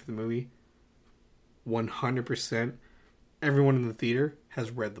excited for the movie. 100% everyone in the theater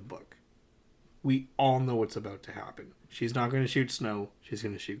has read the book. We all know what's about to happen. She's not going to shoot Snow. She's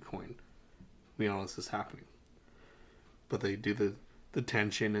going to shoot Coin. We all know this is happening. But they do the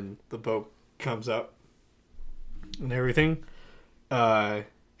tension and the boat comes up and everything. And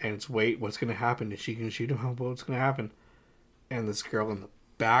it's, what's going to happen? Is she going to shoot him? What's going to happen? And this girl in the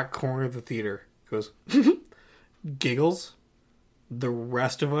back corner of the theater goes, giggles. The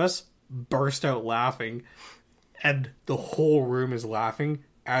rest of us burst out laughing. And the whole room is laughing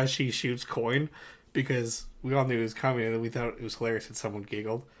as she shoots Coin. Because we all knew it was coming and we thought it was hilarious that someone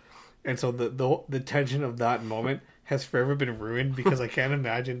giggled. And so the tension of that moment has forever been ruined because I can't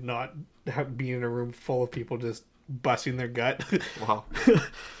imagine not being in a room full of people just busting their gut. Wow.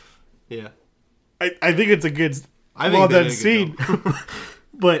 Yeah. I think it's a good, well done scene.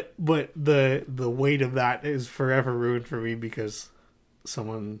 but the weight of that is forever ruined for me because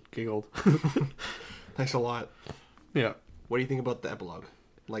someone giggled. Thanks a lot. Yeah. What do you think about the epilogue?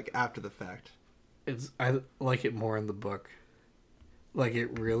 Like, after the fact? I like it more in the book. Like,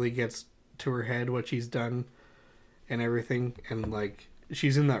 it really gets to her head what she's done and everything. And, like,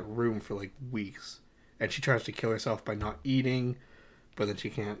 she's in that room for, like, weeks. And she tries to kill herself by not eating. But then she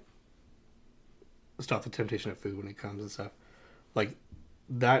can't stop the temptation of food when it comes and stuff. Like,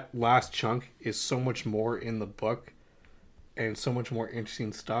 that last chunk is so much more in the book. And so much more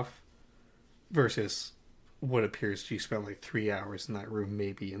interesting stuff. Versus what appears she spent, like, 3 hours in that room,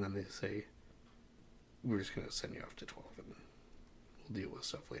 maybe. And then they say, we're just going to send you off to 12 and deal with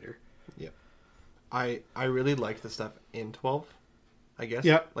stuff later. Yeah. I really liked the stuff in 12, I guess.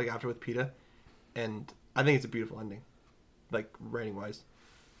 Yeah. Like, after with PETA. And I think it's a beautiful ending. Like, writing-wise.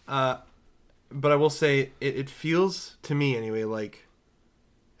 But I will say, it feels, to me anyway, like...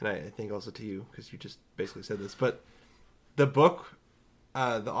 And I think also to you, because you just basically said this. But the book,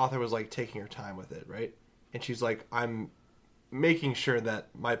 the author was, like, taking her time with it, right? And she's like, I'm making sure that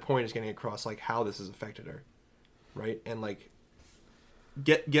my point is getting across, like, how this has affected her. Right? And, like...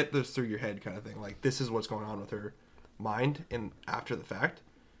 Get this through your head kind of thing. Like, this is what's going on with her mind and after the fact.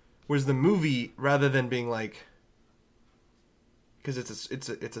 Whereas the movie, rather than being like... Because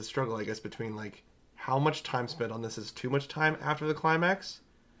it's a struggle, I guess, between, like, how much time spent on this is too much time after the climax.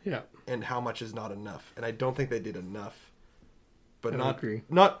 Yeah. And how much is not enough. And I don't think they did enough. But agree.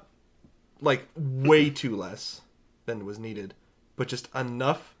 Not, like, way too less than was needed. But just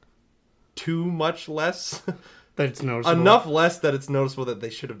enough, too much less... That it's noticeable. Enough less that it's noticeable that they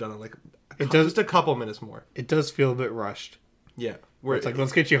should have done it like just a couple minutes more. It does feel a bit rushed. Yeah. Where it's like,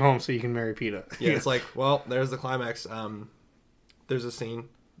 let's get you home so you can marry PETA. Yeah, it's like, well, there's the climax. There's a scene.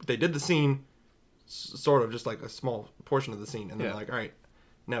 They did the scene, sort of just like a small portion of the scene. And then like, all right,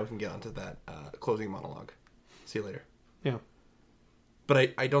 now we can get onto that closing monologue. See you later. Yeah.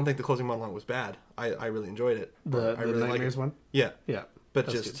 But I don't think the closing monologue was bad. I really enjoyed it. The I really Nightmares one? Yeah. Yeah. But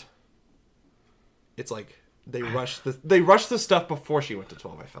just, good. It's like... They rushed the stuff before she went to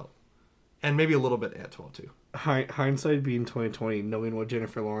 12, I felt. And maybe a little bit at 12, too. Hindsight being 2020, knowing what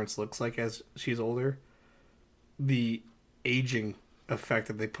Jennifer Lawrence looks like as she's older, the aging effect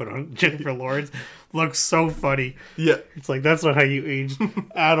that they put on Jennifer Lawrence looks so funny. Yeah. It's like, that's not how you aged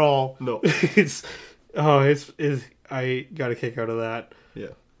at all. No. I got a kick out of that. Yeah.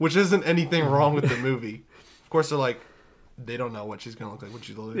 Which isn't anything wrong with the movie. Of course, they're like, they don't know what she's going to look like when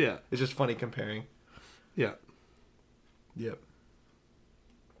she's older. Yeah. It's just funny comparing. Yeah. Yep.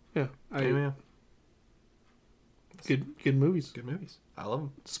 Yeah. Yeah. Good movies. Good movies. I love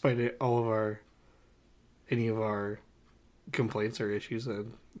them. Despite any of our complaints or issues,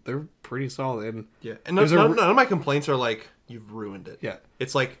 and they're pretty solid. And yeah. And none of my complaints are like, you've ruined it. Yeah.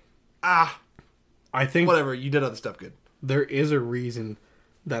 It's like, I think whatever, you did other stuff good. There is a reason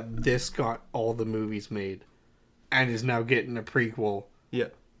that this got all the movies made and is now getting a prequel. Yeah.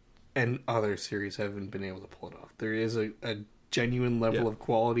 And other series haven't been able to pull it off. There is a genuine level of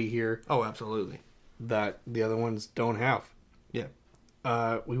quality here. Oh, absolutely. That the other ones don't have. Yeah.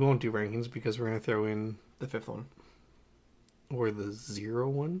 We won't do rankings because we're going to throw in... the 5th one. Or the 0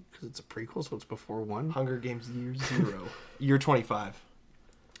 one, because it's a prequel, so it's before 1. Hunger Games Year 0. Year 25.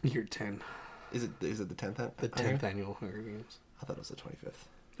 Year 10. Is it the 10th? The 10th annual Hunger Games. I thought it was the 25th.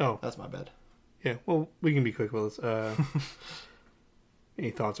 Oh. That's my bad. Yeah, well, we can be quick with this.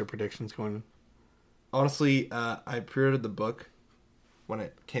 Any thoughts or predictions going in? Honestly, I pre-ordered the book when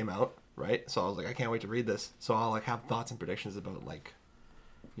it came out, right? So I was like, I can't wait to read this. So I'll like have thoughts and predictions about like,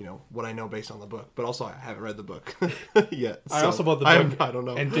 you know, what I know based on the book. But also, I haven't read the book yet. I so also bought the book. I don't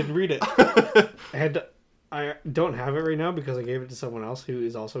know. And didn't read it. I don't have it right now because I gave it to someone else who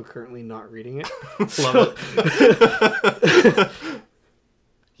is also currently not reading it. Love it.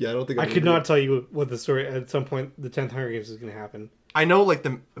 Yeah, I don't think I could not tell you what the story at some point. The 10th Hunger Games is going to happen. I know like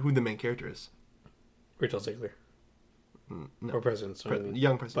who the main character is. Rachel Zegler. No. Or President Snow.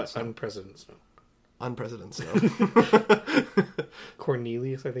 Young President But Snow. President Snow. Unpresident Snow.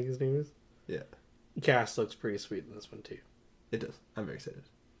 Cornelius, I think his name is. Yeah. Cast looks pretty sweet in this one too. It does. I'm very excited.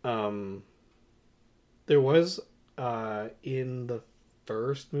 There was in the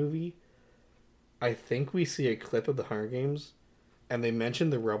first movie, I think we see a clip of the Hunger Games, and they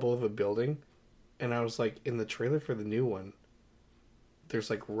mentioned the rubble of a building, and I was like, in the trailer for the new one, there's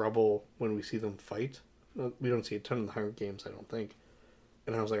like rubble when we see them fight. We don't see a ton of the Hunger Games, I don't think.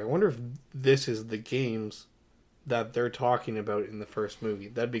 And I was like, I wonder if this is the games that they're talking about in the first movie.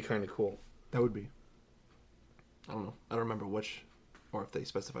 That'd be kind of cool. That would be. I don't know. I don't remember which, or if they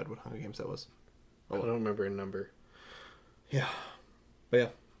specified what Hunger Games that was. I don't remember a number. Yeah. But yeah.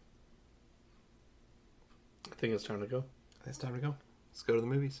 I think it's time to go. It's time to go. Let's go to the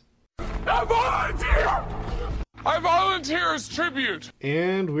movies. I volunteer! I volunteer as tribute!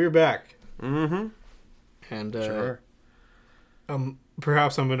 And we're back. Mm-hmm. And Sure.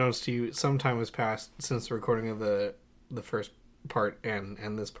 Perhaps unbeknownst to you, some time has passed since the recording of the first part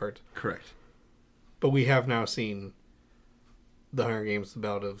and this part. Correct. But we have now seen The Hunger Games, The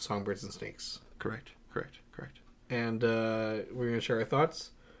Ballad of Songbirds and Snakes. Correct. And we're going to share our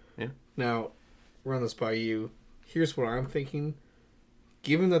thoughts. Yeah. Now, run this by you. Here's what I'm thinking.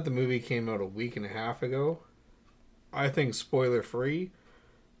 Given that the movie came out a week and a half ago, I think spoiler-free,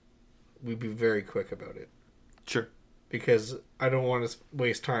 we'd be very quick about it. Sure. Because I don't want to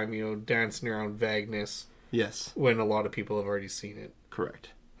waste time, dancing around vagueness. Yes. When a lot of people have already seen it. Correct.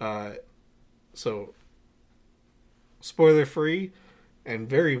 So, spoiler-free and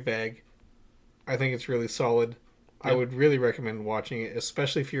very vague. I think it's really solid. Yep. I would really recommend watching it,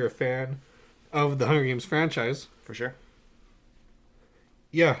 especially if you're a fan of the Hunger Games franchise. For sure.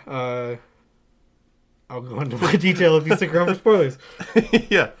 Yeah, I'll go into more detail if you stick around for spoilers.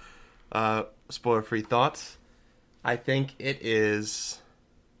 Yeah. Spoiler-free thoughts. I think it is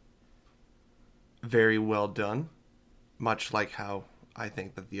very well done, much like how I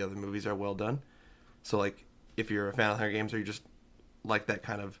think that the other movies are well done. So, like, if you're a fan of Hunger Games or you just like that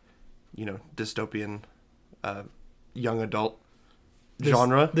kind of, dystopian, young adult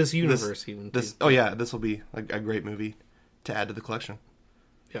genre. This universe, this will be a great movie to add to the collection.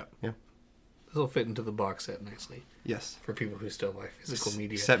 Yeah. Yeah. This will fit into the box set nicely. Yes. For people who still buy physical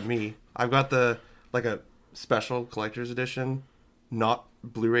media. Except me. I've got a special collector's edition, not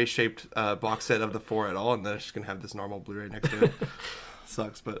Blu-ray shaped box set of the 4 at all, and then it's just going to have this normal Blu-ray next to it.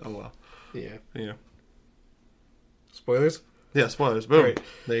 Sucks, but oh well. Yeah. Yeah. Spoilers? Yeah, spoilers. Boom. Right.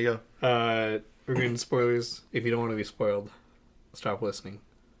 There you go. We're getting spoilers. If you don't want to be spoiled, stop listening.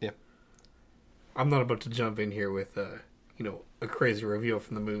 Yeah. I'm not about to jump in here with, a crazy reveal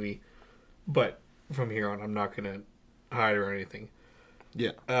from the movie, but from here on, I'm not going to hide or anything.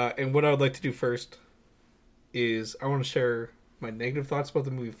 Yeah. And what I would like to do first is I want to share my negative thoughts about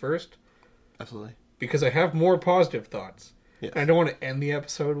the movie first. Absolutely. Because I have more positive thoughts. Yes. And I don't want to end the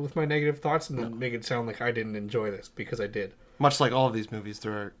episode with my negative thoughts and then make it sound like I didn't enjoy this, because I did. Much like all of these movies,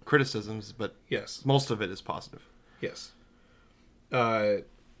 there are criticisms, but yes, most of it is positive. Yes. Was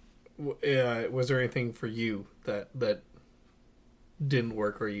there anything for you that didn't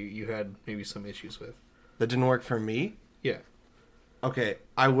work or you had maybe some issues with? That didn't work for me? Yeah. Okay,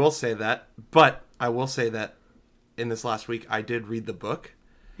 I will say that, but I will say that in this last week, I did read the book.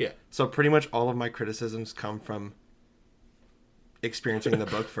 Yeah. So pretty much all of my criticisms come from experiencing the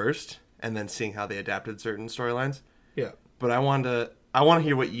book first and then seeing how they adapted certain storylines. Yeah. But I want to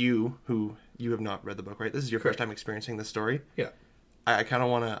hear what you have not read the book, right? This is your Correct. first time experiencing this story. Yeah. I kind of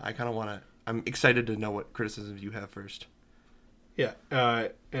want to I'm excited to know what criticisms you have first. Yeah.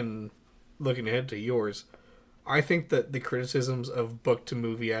 And looking ahead to yours, I think that the criticisms of book to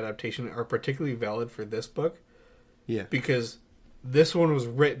movie adaptation are particularly valid for this book. Yeah. Because this one was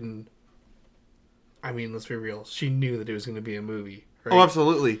written, I mean, let's be real, she knew that it was going to be a movie, right? Oh,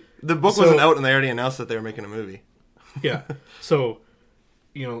 absolutely. The book wasn't out and they already announced that they were making a movie. Yeah. So,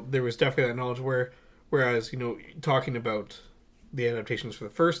 there was definitely that knowledge whereas, talking about the adaptations for the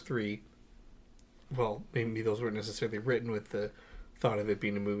first three, well, maybe those weren't necessarily written with the thought of it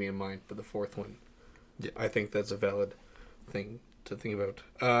being a movie in mind, but the fourth one, I think that's a valid thing to think about.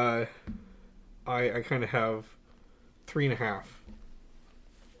 I kind of have 3.5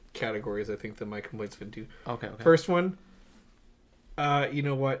 categories I think that my complaints fit into. Okay. First one, you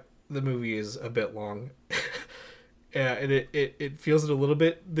know what? The movie is a bit long. Yeah, and it feels it a little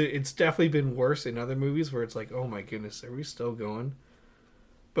bit. It's definitely been worse in other movies where it's like, oh my goodness, are we still going?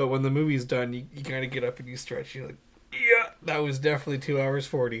 But when the movie's done, you kind of get up and you stretch. You're like, yeah, that was definitely 2 hours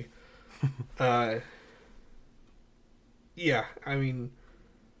 40. Yeah, I mean,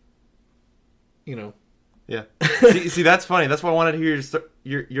 you know. Yeah. see, that's funny. That's why I wanted to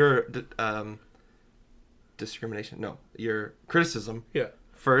hear your discrimination. No, your criticism. Yeah.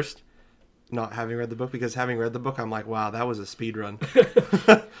 First, not having read the book, because having read the book, I'm like, wow, that was a speed run.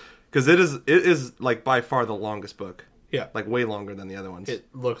 Because it is like by far the longest book. Yeah. Like way longer than the other ones. It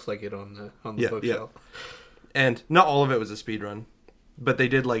looks like it on the bookshelf. Yeah. And not all of it was a speed run, but they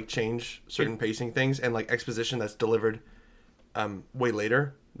did like change certain pacing things and like exposition that's delivered way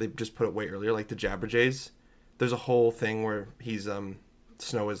later. They just put it way earlier, like the Jabberjays. There's a whole thing where he's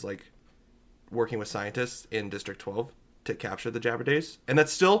Snow is like working with scientists in District 12 to capture the Jabberjays, and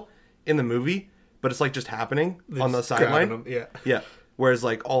that's still in the movie, but it's like just happening on the sideline. Yeah. Whereas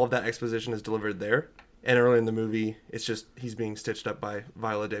like all of that exposition is delivered there, and early in the movie, it's just he's being stitched up by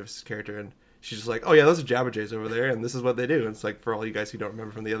Viola Davis' character, and she's just like, "Oh yeah, those are Jabberjays over there, and this is what they do." And it's like for all you guys who don't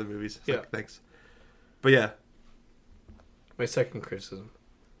remember from the other movies, it's like, thanks. But yeah, my second criticism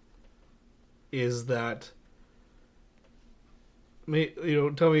is that,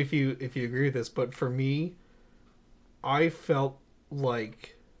 tell me if you agree with this, but for me, I felt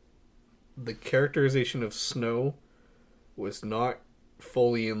like the characterization of Snow was not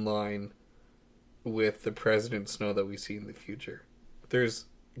fully in line with the President Snow that we see in the future. There's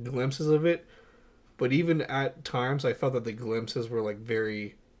glimpses of it, but even at times I felt that the glimpses were like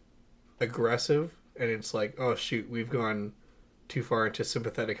very aggressive, and it's like, oh shoot, we've gone too far into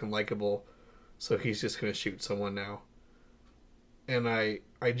sympathetic and likable, so he's just going to shoot someone now. And I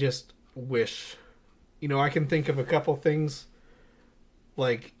just wish, I can think of a couple things,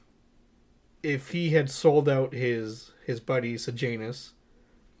 like if he had sold out his buddy Sejanus,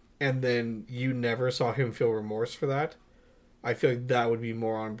 and then you never saw him feel remorse for that, I feel like that would be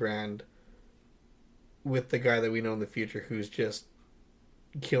more on brand with the guy that we know in the future who's just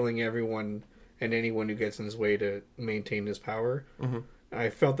killing everyone and anyone who gets in his way to maintain his power. Mm-hmm. And I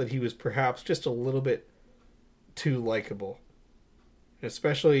felt that he was perhaps just a little bit too likable.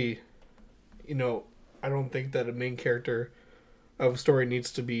 Especially, I don't think that a main character of a story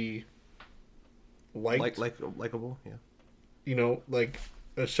needs to be likable, yeah. Like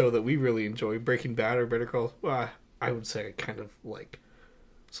a show that we really enjoy, Breaking Bad or Better Call. Well, I would say I kind of like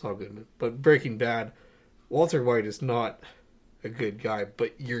Saul Goodman, but Breaking Bad, Walter White is not a good guy,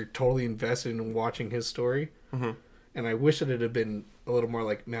 but you're totally invested in watching his story. Mm-hmm. And I wish that it had been a little more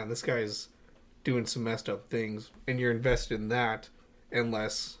like, man, this guy's doing some messed up things, and you're invested in that, and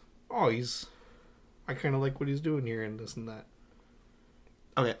less, I kind of like what he's doing here and this and that.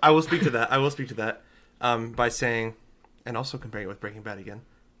 Okay, I will speak to that. By saying, and also comparing it with Breaking Bad again,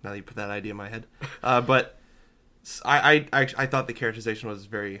 now that you put that idea in my head. But I thought the characterization was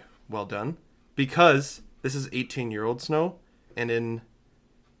very well done, because this is 18-year-old Snow, and in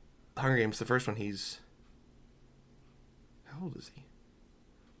Hunger Games, the first one, he's... How old is he?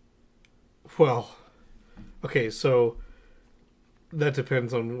 Well, okay, so that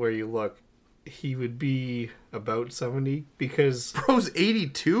depends on where you look. He would be about 70, because... Bro's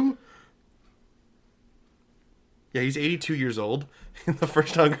 82? Yeah, he's 82 years old in the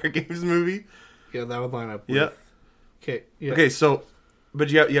first Hunger Games movie. Yeah, that would line up with... Yeah. Okay, yeah. Okay, so... But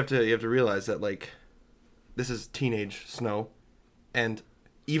you have to realize that, like, this is teenage Snow, and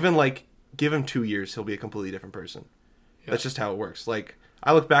even, like, give him 2 years, he'll be a completely different person. Yeah. That's just how it works. Like,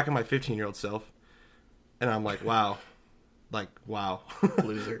 I look back at my 15-year-old self, and I'm like, wow. Like, wow.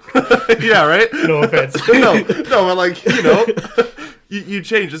 Loser. Yeah, right? No offense. no, but, like, you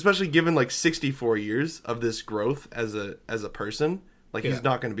change, especially given, like, 64 years of this growth as a person. Like, he's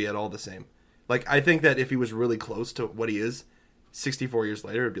not going to be at all the same. Like, I think that if he was really close to what he is 64 years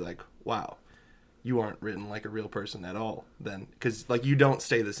later, it'd be like, wow, you aren't written like a real person at all then. Because, like, you don't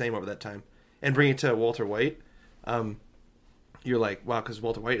stay the same over that time. And bring it to Walter White, you're like, wow, because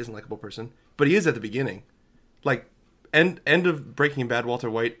Walter White isn't a likable person. But he is at the beginning. Like, end of Breaking Bad Walter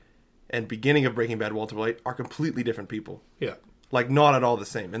White and beginning of Breaking Bad Walter White are completely different people. Yeah. Like, not at all the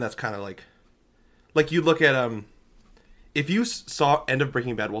same. And that's kind of like you look at, if you saw end of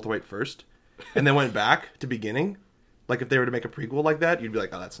Breaking Bad Walter White first, and then went back to beginning, Like if they were to make a prequel like that, you'd be like,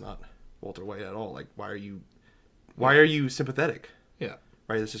 oh, that's not Walter White at all. Like why are you sympathetic? Yeah.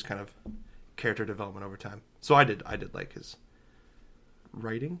 Right? It's just kind of character development over time. So I did like his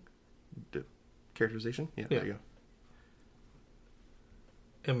writing, characterization. Yeah, there you go.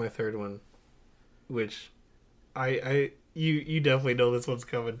 And my third one, which you definitely know this one's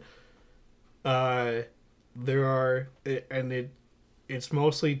coming. There are, and it's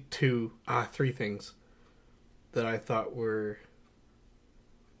mostly three things that I thought were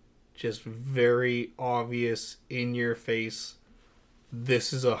just very obvious, in your face.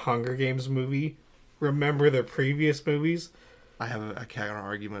 This is a Hunger Games movie. Remember the previous movies? I have a counter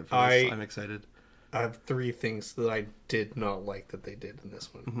argument for this. I'm excited. I have three things that I did not like that they did in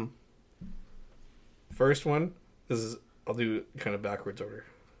this one. Mm-hmm. First one, I'll do kind of backwards order.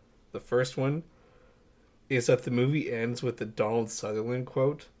 The first one is that the movie ends with the Donald Sutherland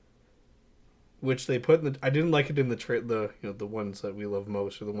quote, which they put in I didn't like it in the ones that we love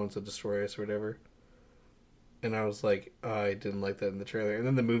most, or the ones that destroy us, or whatever. And I was like, I didn't like that in the trailer. And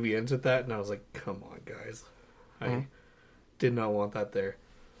then the movie ends with that, and I was like, come on, guys. I did not want that there.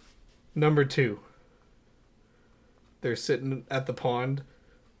 Number 2. They're sitting at the pond,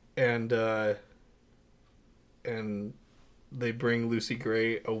 and they bring Lucy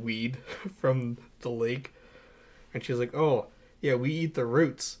Gray a weed from the lake. And she's like, oh, yeah, we eat the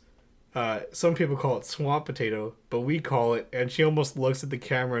roots. Some people call it swamp potato, but we call it... And she almost looks at the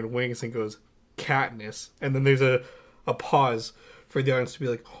camera and winks and goes, Katniss. And then there's a pause for the audience to be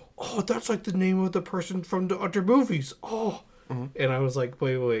like, oh, that's like the name of the person from the other movies. Oh. Mm-hmm. And I was like,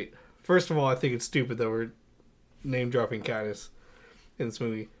 wait. First of all, I think it's stupid that we're name-dropping Katniss in this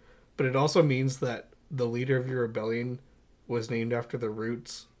movie. But it also means that the leader of your rebellion was named after the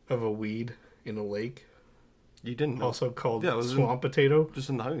roots of a weed in a lake. You didn't know. Also called swamp potato. Just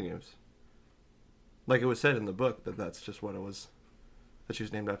in the Hunger Games. Like it was said in the book that's just what it was. That she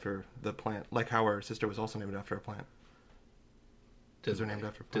was named after the plant. Like how her sister was also named after a plant. Didn't named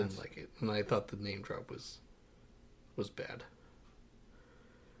after plants. Didn't like it. And I thought the name drop was bad.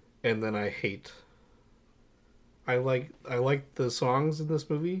 And then I like the songs in this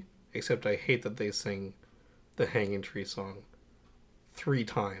movie, except I hate that they sing the Hanging Tree song 3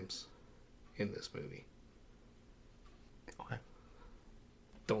 times in this movie. Okay.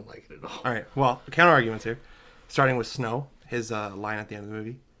 Don't like it at all. All right. Well, counter arguments here. Starting with Snow, his line at the end of the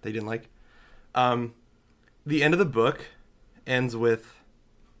movie they didn't like. The end of the book ends with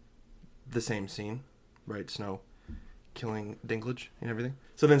the same scene, right? Snow killing Dinklage and everything.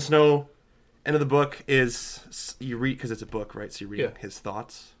 So then Snow, end of the book is, you read, because it's a book, right? So you read his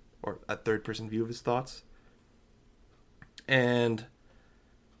thoughts, or a third-person view of his thoughts. And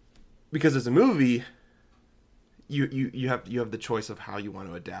because it's a movie, you have the choice of how you want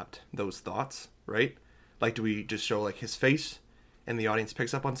to adapt those thoughts, right? Like, do we just show like his face, and the audience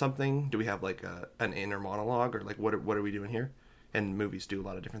picks up on something? Do we have like an inner monologue, or like what are we doing here? And movies do a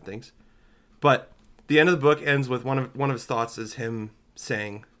lot of different things. But the end of the book ends with one of his thoughts is him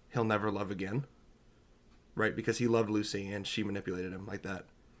saying he'll never love again, right? Because he loved Lucy and she manipulated him like that,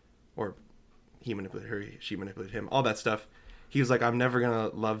 or he manipulated her, she manipulated him, all that stuff. He was like, I'm never gonna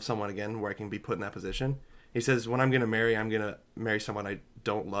love someone again where I can be put in that position. He says, when I'm gonna marry someone I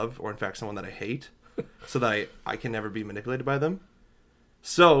don't love, or in fact someone that I hate, so that I can never be manipulated by them.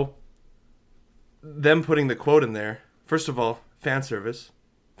 So them putting the quote in there, first of all, fan service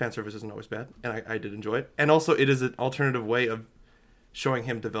isn't always bad, and I did enjoy it. And also it is an alternative way of showing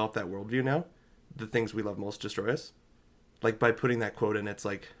him develop that worldview now. The things we love most destroy us. Like, by putting that quote in, it's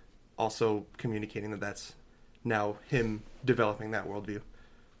like also communicating that that's now him developing that worldview.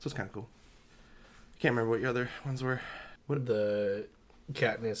 So it's kind of cool. I can't remember what your other ones were. What? The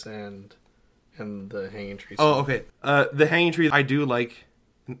Katniss and the Hanging Tree song. Oh, okay. The Hanging Tree, I do like.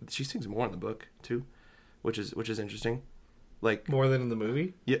 She sings more in the book too, which is interesting. Like, more than in the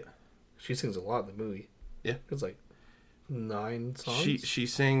movie? Yeah. She sings a lot in the movie. Yeah. It's like 9 songs. She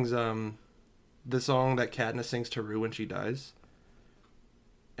sings the song that Katniss sings to Rue when she dies.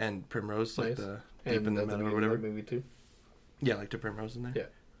 And Primrose, like the Deep in the Meadow or whatever. Movie too. Yeah, like to Primrose in there. Yeah.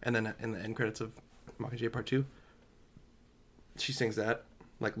 And then in the end credits of Mockingjay Part 2, she sings that.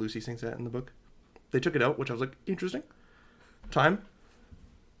 Like Lucy sings that in the book. They took it out, which I was like, interesting. Time.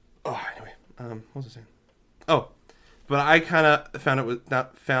 Oh, anyway. What was I saying? Oh. But I kind of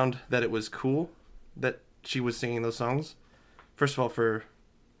found that it was cool that she was singing those songs. First of all, for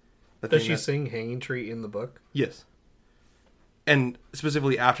the Does she sing Hanging Tree in the book? Yes. And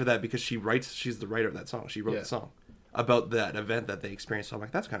specifically after that, because she's the writer of that song. She wrote the song about that event that they experienced. So I'm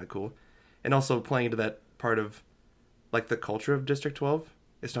like, that's kind of cool. And also playing to that part of like the culture of District 12.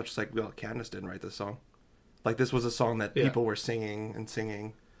 It's not just like, well, Katniss didn't write this song. Like, this was a song that Yeah. people were singing and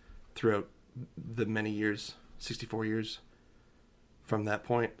singing throughout the many years, 64 years from that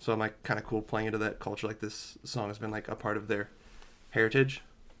point. So I'm like kind of cool playing into that culture. Like, this song has been like a part of their heritage,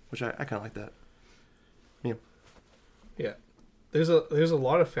 which I kind of like that. Yeah. Yeah. There's a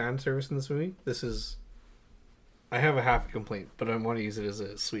lot of fan service in this movie. I have a half a complaint, but I want to use it as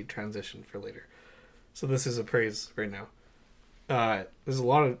a sweet transition for later. So this is a praise right now. There's a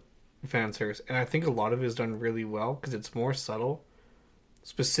lot of fan service, and I think a lot of it is done really well because it's more subtle,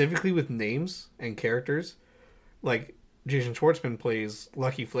 specifically with names and characters. Like, Jason Schwartzman plays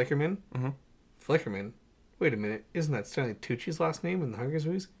Lucky Flickerman. Mm-hmm. Flickerman? Wait a minute, isn't that Stanley Tucci's last name in the Hunger Games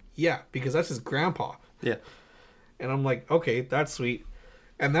movies? Yeah, because that's his grandpa. Yeah. And I'm like, okay, that's sweet.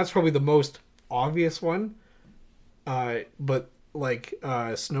 And that's probably the most obvious one. But, like,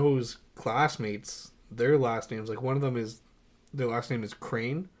 Snow's classmates, their last names, like, their last name is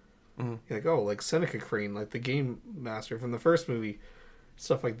Crane. Mm-hmm. You're like, oh, like Seneca Crane, like the game master from the first movie.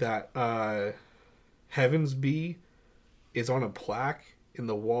 Stuff like that. Heaven's Bee is on a plaque in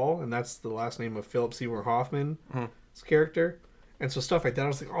the wall, and that's the last name of Philip Seymour Hoffman's character. And so stuff like that, I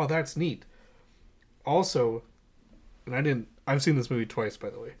was like, oh, that's neat. Also, and I've seen this movie twice, by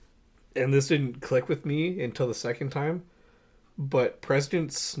the way, and this didn't click with me until the second time, but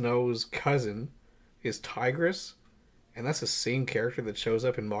President Snow's cousin is Tigress, and that's the same character that shows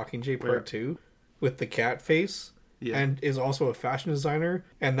up in Mockingjay Part 2 with the cat face. Yeah. And is also a fashion designer,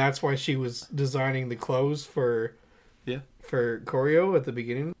 and that's why she was designing the clothes for Choreo at the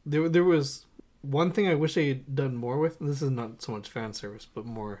beginning. There was one thing I wish they had done more with. This is not so much fan service, but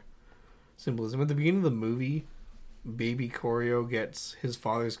more symbolism. At the beginning of the movie, baby Choreo gets his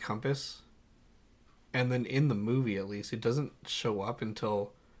father's compass, and then in the movie, at least, it doesn't show up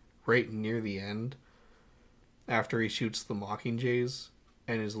until right near the end, after he shoots the Mockingjays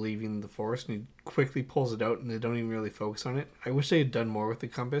and is leaving the forest, and he quickly pulls it out, and they don't even really focus on it. I wish they had done more with the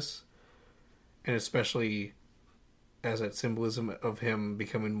compass, and especially as that symbolism of him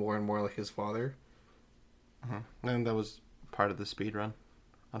becoming more and more like his father. And that was part of the speed run,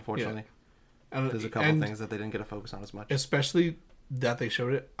 unfortunately. Yeah. And there's a couple things that they didn't get to focus on as much. Especially that they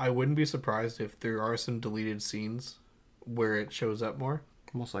showed it. I wouldn't be surprised if there are some deleted scenes where it shows up more.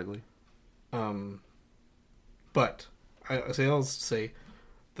 Most likely. But I'll say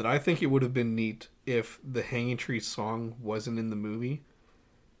that I think it would have been neat if the Hanging Tree song wasn't in the movie,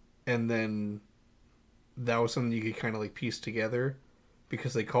 and then that was something you could kind of like piece together,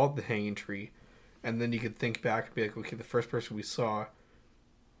 because they called it the Hanging Tree, and then you could think back and be like, okay, the first person we saw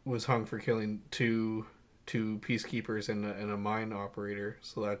was hung for killing two peacekeepers and a mine operator,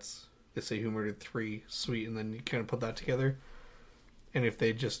 so that's, they say, who murdered 3, sweet, and then you kind of put that together. And if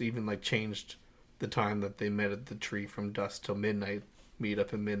they just even like changed the time that they met at the tree from dusk till midnight, meet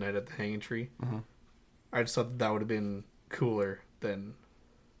up at midnight at the Hanging Tree, I just thought that would have been cooler than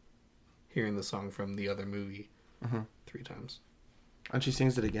hearing the song from the other movie 3 times. And she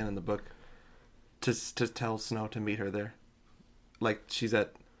sings it again in the book to tell Snow to meet her there. Like, she's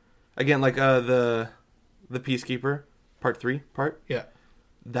at, again, like the Peacekeeper part 3 part. Yeah,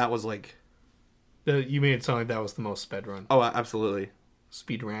 that was like, you made it sound like that was the most sped run. Oh, absolutely.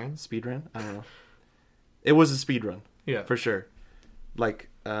 Speed ran. I don't know. It was a speed run. Yeah, for sure. Like,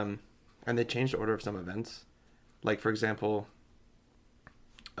 and they changed the order of some events. Like, for example,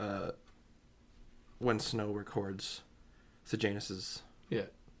 when Snow records Sejanus's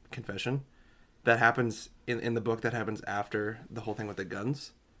confession, that happens in the book. That happens after the whole thing with the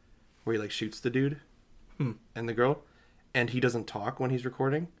guns, where he like shoots the dude and the girl, and he doesn't talk when he's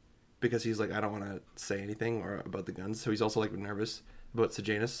recording because he's like, I don't want to say anything or about the guns. So he's also like nervous about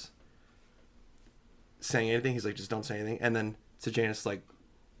Sejanus saying anything. He's like, just don't say anything. And then Sejanus, like,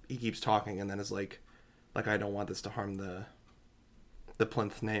 he keeps talking and then is like I don't want this to harm the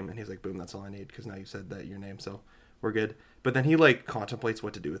Plinth name. And he's like, boom, that's all I need, because now you said that your name, so we're good. But then he like contemplates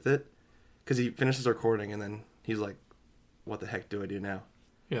what to do with it, because he finishes recording and then he's like, what the heck do I do now?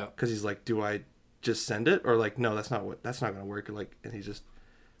 Yeah, because he's like, do I just send it, or like, no, that's not gonna work, or like, and he just,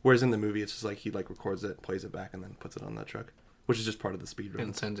 whereas in the movie it's just like he like records it, plays it back, and then puts it on that truck, which is just part of the speed run,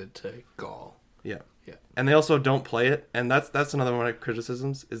 and sends it to Gaul. Yeah. And they also don't play it, and that's another one of my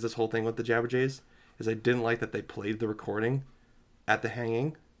criticisms, is this whole thing with the Jabberjays, is I didn't like that they played the recording at the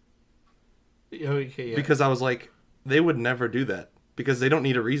hanging. Okay, yeah. Because I was like, they would never do that, because they don't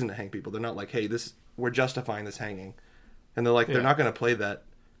need a reason to hang people. They're not like, hey, we're justifying this hanging. And they're like, they're not going to play that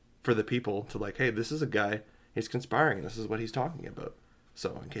for the people to like, hey, this is a guy, he's conspiring, and this is what he's talking about.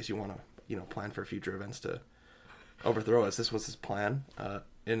 So in case you want to, plan for future events to overthrow us, this was his plan.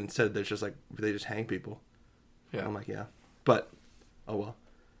 And instead, there's just like, they just hang people. Yeah. I'm like, yeah. But, oh well.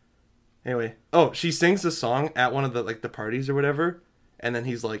 Anyway, oh, she sings the song at one of the like the parties or whatever, and then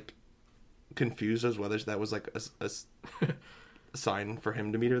he's like confused as whether that was like a sign for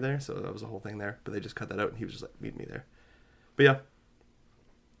him to meet her there. So that was a whole thing there. But they just cut that out, and he was just like, "Meet me there." But yeah,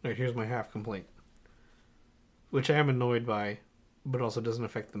 All right, here's my half complaint, which I am annoyed by, but also doesn't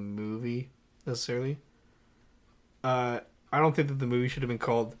affect the movie necessarily. I don't think that the movie should have been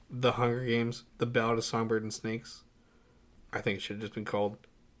called The Hunger Games: The Ballad of Songbird and Snakes. I think it should have just been called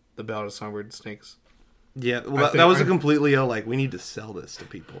The Ballad of Songbird and Snakes. yeah. Well, that was a completely like we need to sell this to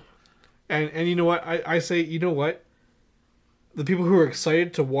people. And you know what? I say, you know what? The people who are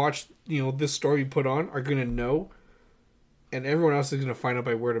excited to watch, this story put on are going to know, and everyone else is going to find out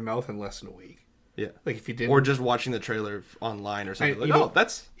by word of mouth in less than a week. Yeah. Like if you didn't, Or just watching the trailer online or something. And, Like, you know,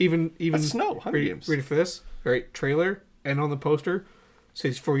 that's even that's Snow, Hunger Games. Ready for this? All right, trailer and on the poster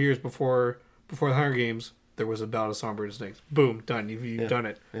says 4 years before the Hunger Games there was a Ballad of Songbird and Snakes. Boom, done. You've done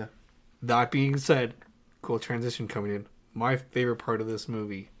it. Yeah. That being said, cool transition coming in. My favorite part of this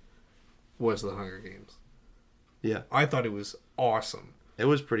movie was the Hunger Games. Yeah. I thought it was awesome. It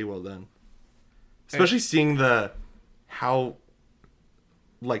was pretty well done. Especially seeing how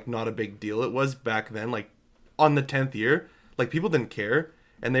like not a big deal it was back then, like on the 10th year, like people didn't care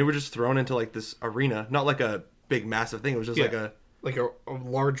and they were just thrown into like this arena, not like a big massive thing. It was just like a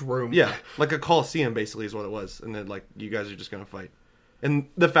large room. yeah, like a coliseum basically is what it was. And then like you guys are just going to fight. And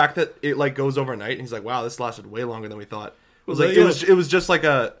the fact that it like goes overnight and he's like, "Wow, this lasted way longer than we thought." It was like it was just like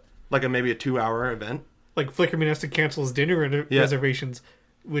a maybe a 2-hour event. Like Flickerman has to cancel his dinner reservations,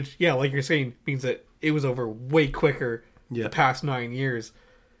 which, like you're saying, means that it was over way quicker the past 9 years,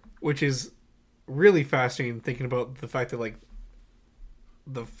 which is really fascinating thinking about the fact that, like,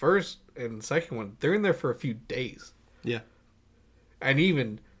 the first and second one, they're in there for a few days. Yeah. And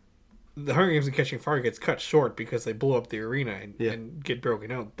even the Hunger Games and Catching Fire gets cut short because they blow up the arena and get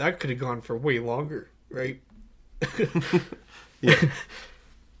broken out. That could have gone for way longer, right? Yeah.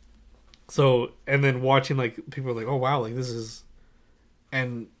 So, and then watching, like, people are like, oh, wow, like, this is...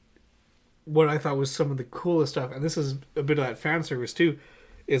 And what I thought was some of the coolest stuff, and this is a bit of that fan service, too,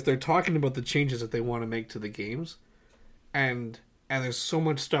 is they're talking about the changes that they want to make to the games. And there's so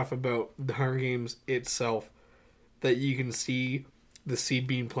much stuff about the Hunger Games itself that you can see the seed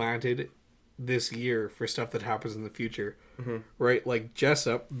being planted this year for stuff that happens in the future. Mm-hmm. Right? Like,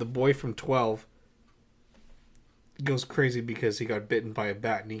 Jessup, the boy from 12... goes crazy because he got bitten by a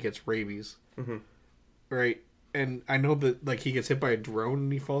bat and he gets rabies. Mm-hmm. Right? And I know that like he gets hit by a drone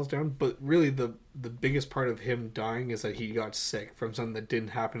and he falls down, but really the biggest part of him dying is that he got sick from something that didn't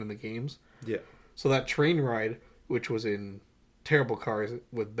happen in the games. Yeah. So that train ride, which was in terrible cars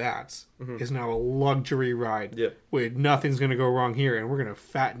with bats, is now a luxury ride. Yeah. Where nothing's going to go wrong here and we're going to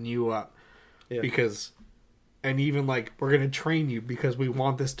fatten you up. Yeah. Because, and even like, we're going to train you because we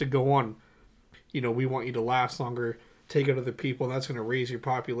want this to go on. We want you to last longer, take out other people, and that's going to raise your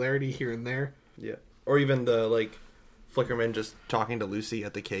popularity here and there. Yeah. Or even the, like, Flickerman just talking to Lucy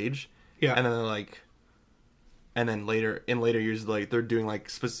at the cage. Yeah. And then, like, in later years, like, they're doing, like,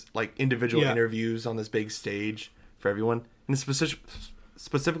 individual interviews on this big stage for everyone. And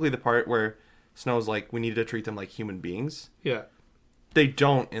specifically the part where Snow's like, we need to treat them like human beings. Yeah. They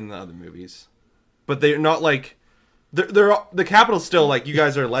don't in the other movies. But they're not, like... They're the Capitol's still, like, you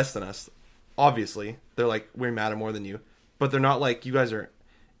guys are less than us. Obviously, they're like, we matter more than you, but they're not like, you guys are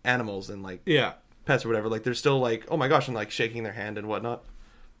animals and like pets or whatever. Like, they're still like, oh my gosh, and like shaking their hand and whatnot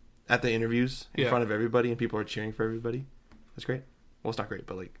at the interviews in front of everybody, and people are cheering for everybody. That's great. Well, it's not great,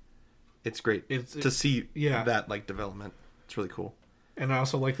 but like, it's great to see that like development. It's really cool. And I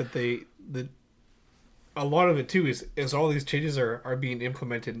also like that a lot of it too is all these changes are being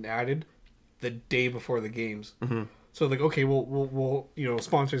implemented and added the day before the games. Mm-hmm. So like, okay, we'll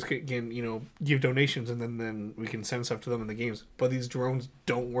sponsors can give donations and then we can send stuff to them in the games. But these drones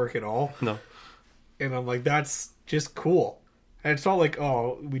don't work at all. No. And I'm like, that's just cool. And it's not like,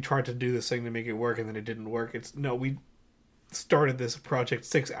 oh, we tried to do this thing to make it work and then it didn't work. It's no, we started this project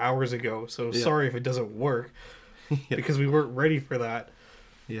 6 hours ago. So sorry if it doesn't work because we weren't ready for that.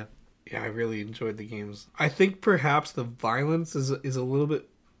 Yeah. Yeah, I really enjoyed the games. I think perhaps the violence is a little bit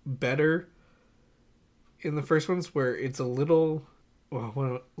better in the first ones, where it's a little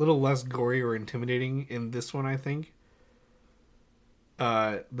less gory or intimidating in this one, I think,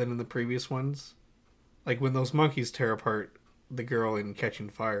 than in the previous ones. Like when those monkeys tear apart the girl in Catching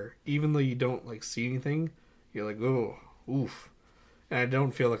Fire, even though you don't like see anything, you're like, oh, oof. And I don't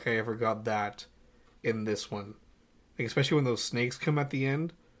feel like I ever got that in this one. Like, especially when those snakes come at the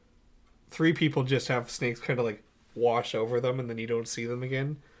end. 3 people just have snakes kind of like wash over them and then you don't see them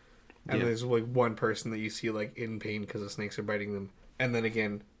again. And there's like one person that you see like in pain because the snakes are biting them. And then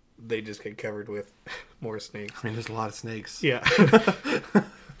again, they just get covered with more snakes. I mean, there's a lot of snakes. Yeah.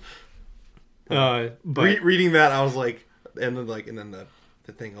 But Reading that, I was like, and then the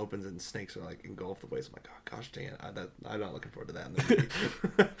thing opens and snakes are like engulfed the waist. I'm like, oh gosh, dang it! I'm not looking forward to that in the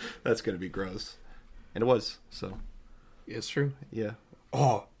movie. That's gonna be gross, and it was. So it's true. yeah.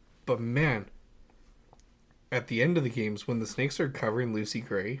 Oh, but man, at the end of the games, when the snakes are covering Lucy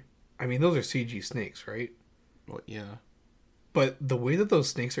Gray, I mean, those are CG snakes, right? Well, yeah. But the way that those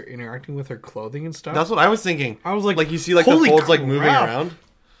snakes are interacting with her clothing and stuff, That's what I was thinking. I was like, you see like the holy folds like moving crap. around.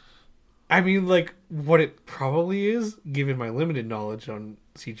 I mean, like, what it probably is, given my limited knowledge on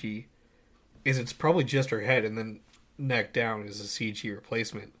CG, is it's probably just her head and then neck down is a CG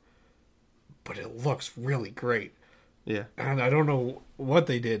replacement. But it looks really great. Yeah. And I don't know what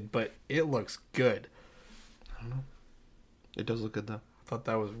they did, but it looks good. I don't know. It does look good though. I thought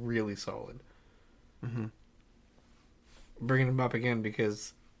that was really solid. Mm-hmm. Bringing him up again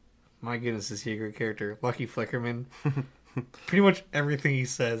because, my goodness, is he a great character. Lucky Flickerman. Pretty much everything he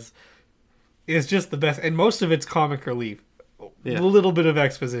says is just the best. And most of it's comic relief. Yeah. A little bit of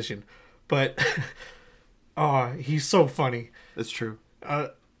exposition. But, he's so funny. It's true.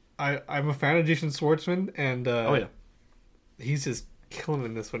 I'm a fan of Jason Schwartzman, and Oh yeah. he's just killing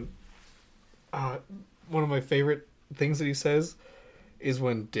in this one. One of my favorite things that he says is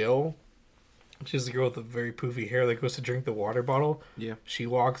when Dill, she's the girl with the very poofy hair that goes to drink the water bottle. Yeah. She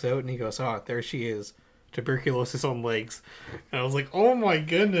walks out and he goes, there she is. Tuberculosis on legs. And I was like, oh my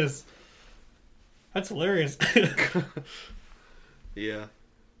goodness. That's hilarious. Yeah.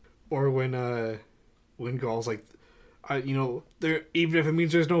 Or when Gaul's like, there, even if it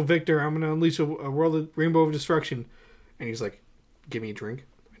means there's no victor, I'm going to unleash a world of rainbow of destruction. And he's like, give me a drink.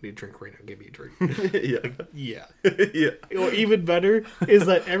 I need a drink right now. Give me a drink. Yeah. Yeah. Yeah. Or even better is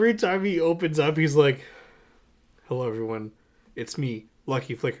that every time he opens up, he's like, hello, everyone. It's me,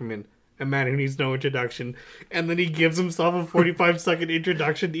 Lucky Flickerman, a man who needs no introduction. And then he gives himself a 45-second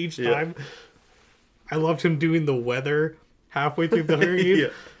introduction each time. I loved him doing the weather halfway through the Hunger Games. Yeah.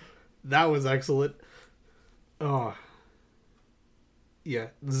 That was excellent. Oh. Yeah,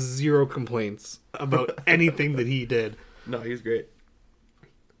 zero complaints about anything that he did. No, he's great.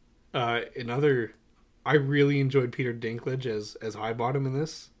 I really enjoyed Peter Dinklage as Highbottom in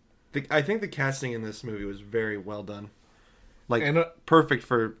this. I think the casting in this movie was very well done. Like, And, perfect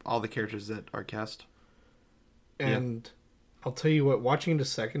for all the characters that are cast. And I'll tell you what, watching it a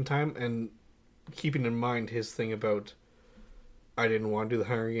second time and keeping in mind his thing about I didn't want to do the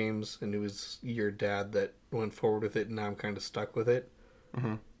Hunger Games and it was your dad that went forward with it and now I'm kind of stuck with it.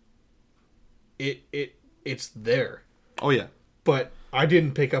 Mm-hmm. It's there. Oh, yeah. But I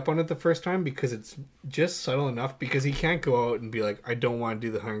didn't pick up on it the first time because it's just subtle enough because he can't go out and be like, I don't want to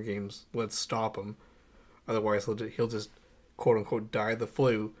do the Hunger Games. Let's stop him. Otherwise, he'll just, quote unquote, die of the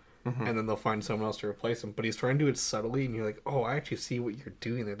flu. Mm-hmm. And then they'll find someone else to replace him. But he's trying to do it subtly, and you're like, oh, I actually see what you're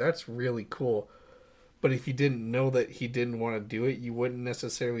doing there. That's really cool. But if you didn't know that he didn't want to do it, you wouldn't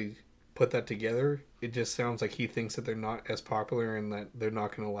necessarily put that together. It just sounds like he thinks that they're not as popular and that they're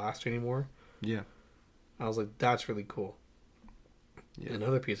not going to last anymore. Yeah. I was like, that's really cool. Yeah.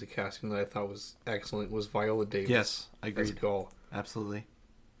 Another piece of casting that I thought was excellent was Viola Davis. Yes, I agree. As Gaul. Absolutely.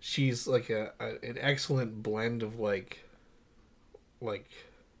 She's like an excellent blend of like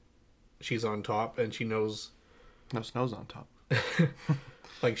she's on top and she knows no snow's on top.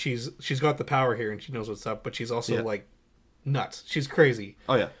 Like she's got the power here and she knows what's up, but she's also like nuts. She's crazy.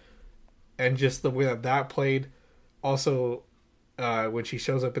 Oh yeah. And just the way that played. Also, when she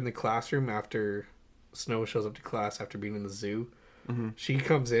shows up in the classroom after Snow shows up to class after being in the zoo, she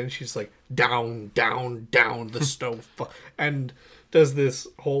comes in. She's like down, down, down the snow, and does this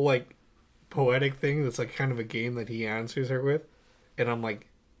whole like poetic thing that's like kind of a game that he answers her with, and I'm like,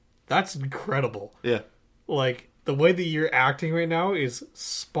 that's incredible. Yeah. Like the way that you're acting right now is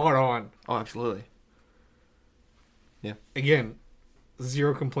spot on. Oh, absolutely. Yeah. Again,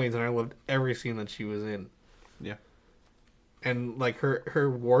 zero complaints, and I loved every scene that she was in. Yeah. And like her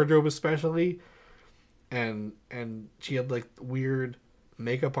wardrobe especially, and she had like weird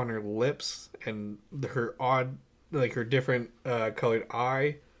makeup on her lips and her odd, like her different colored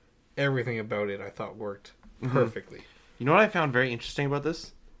eye. Everything about it I thought worked perfectly. You know what I found very interesting about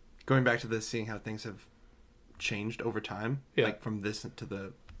this? Going back to this, seeing how things have changed over time, like from this to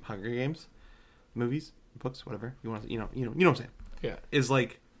the Hunger Games movies, books, whatever you want to, you know what I'm saying. Yeah, is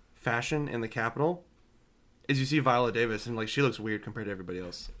like fashion in the Capitol. Is you see Viola Davis and like she looks weird compared to everybody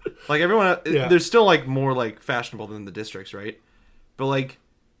else. Like everyone, they're still like more like fashionable than the districts, right? But like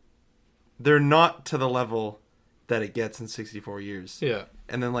they're not to the level that it gets in 64 years. Yeah,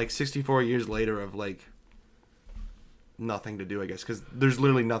 and then like 64 years later of like nothing to do, I guess, because there's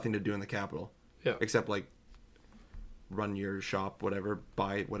literally nothing to do in the capital. Yeah. Except, like, run your shop, whatever,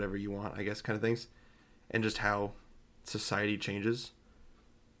 buy whatever you want, I guess, kind of things. And just how society changes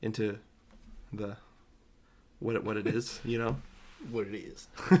into the what it is, you know? What it is.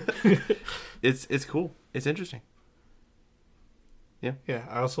 It's cool. It's interesting. Yeah. Yeah,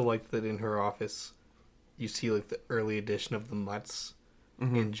 I also like that in her office, you see like the early edition of the Mutts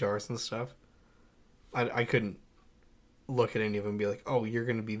in jars and stuff. I couldn't look at any of them and be like, oh, you're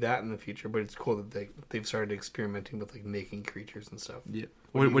going to be that in the future. But it's cool that they've started experimenting with like making creatures and stuff. Yeah.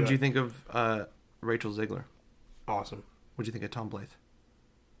 What did you think of Rachel Zegler? Awesome. What do you think of Tom Blythe?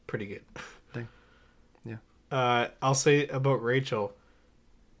 Pretty good. Dang. Yeah. I'll say about Rachel,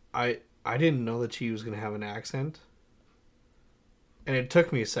 I didn't know that she was going to have an accent. And it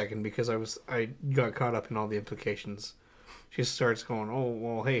took me a second because I got caught up in all the implications. She starts going, oh,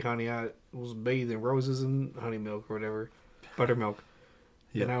 well, hey, honey, I was bathed in roses and honey milk or whatever. Buttermilk.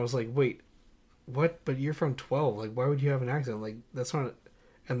 Yeah. And I was like, wait, what? But you're from 12. Like, why would you have an accent? Like, that's not...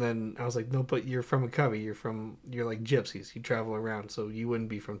 And then I was like, no, but you're from a covey. You're like gypsies. You travel around, so you wouldn't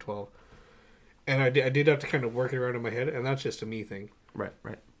be from 12. And I did have to kind of work it around in my head, and that's just a me thing. Right.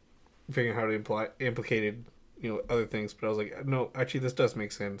 Figuring out how to implicated, other things. But I was like, no, actually, this does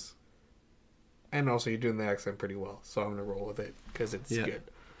make sense. And also, you're doing the accent pretty well, so I'm going to roll with it, because it's good.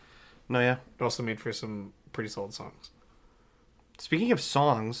 No, yeah. It also made for some pretty solid songs. Speaking of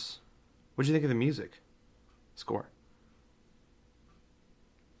songs, what do you think of the music score?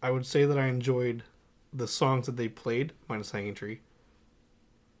 I would say that I enjoyed the songs that they played, minus Hanging Tree,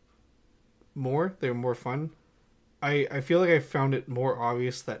 more. They were more fun. I feel like I found it more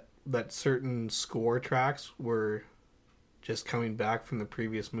obvious that certain score tracks were just coming back from the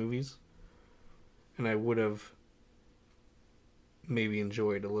previous movies. And I would have maybe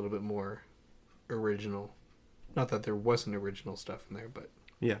enjoyed a little bit more original. Not that there wasn't original stuff in there, but...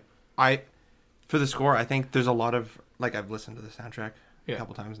 Yeah. For the score, I think there's a lot of... Like, I've listened to the soundtrack a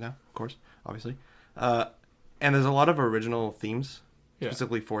couple times now, of course, obviously. And there's a lot of original themes,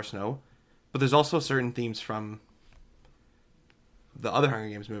 specifically for Snow. But there's also certain themes from the other Hunger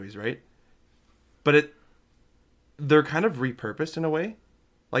Games movies, right? But they're kind of repurposed in a way.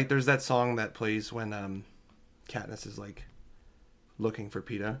 Like, there's that song that plays when Katniss is, like, looking for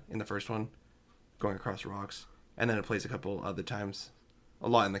Peeta in the first one, going across rocks. And then it plays a couple other times, a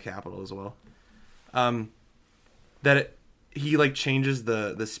lot in the capital as well. He, like, changes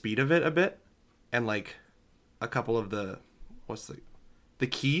the speed of it a bit. And, like, a couple of the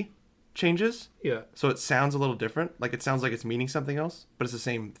key changes. Yeah. So it sounds a little different. Like, it sounds like it's meaning something else, but it's the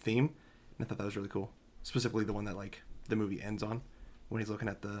same theme. And I thought that was really cool. Specifically the one that, like, the movie ends on. When he's looking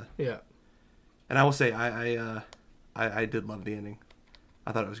at the... Yeah. And I will say, I did love the ending.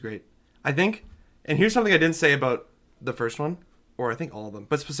 I thought it was great. I think... And here's something I didn't say about the first one, or I think all of them,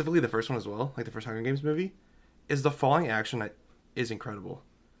 but specifically the first one as well, like the first Hunger Games movie, is the falling action is incredible.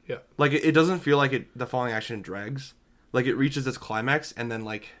 Yeah. Like, it doesn't feel like the falling action drags. Like, it reaches its climax, and then,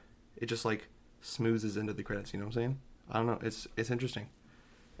 like, it just, like, smoothes into the credits, you know what I'm saying? I don't know. It's interesting.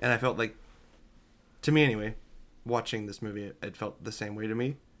 And I felt like, to me anyway... Watching this movie, it felt the same way to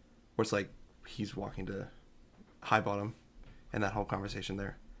me, where it's like he's walking to High Bottom, and that whole conversation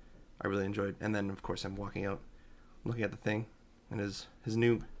there, I really enjoyed. And then of course I'm walking out, looking at the thing, and his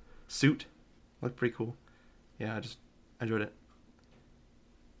new suit looked pretty cool. Yeah, I just enjoyed it.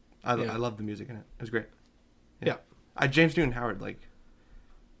 I love the music in it. It was great. Yeah. James Newton Howard, like,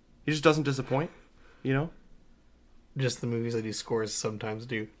 he just doesn't disappoint, you know. Just the movies that he scores sometimes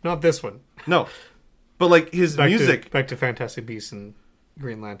do. Not this one. No. But, like, his music... Back to Fantastic Beasts and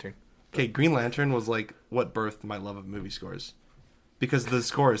Green Lantern. Okay, Green Lantern was, like, what birthed my love of movie scores. Because the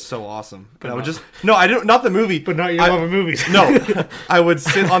score is so awesome. But I would just... No, I don't... Not the movie. But not your love of movies. No. I would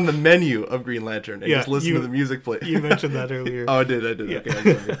sit on the menu of Green Lantern and just listen to the music play. You mentioned that earlier. Oh, I did. Yeah. Okay,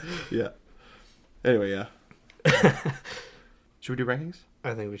 I'm sorry. Yeah. Anyway, yeah. Should we do rankings?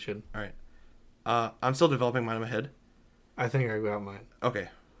 I think we should. All right. I'm still developing mine in my head. I think I got mine. Okay.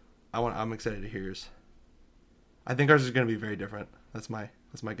 I'm excited to hear yours. I think ours is going to be very different. That's my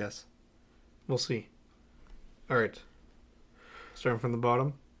guess. We'll see. All right. Starting from the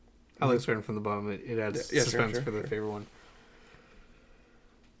bottom. I like starting from the bottom. It adds suspense for the favorite one.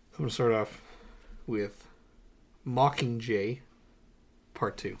 I'm going to start off with Mockingjay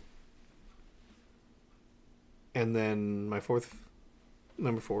Part 2. And then my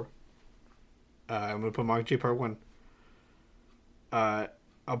number 4. I'm going to put Mockingjay Part 1.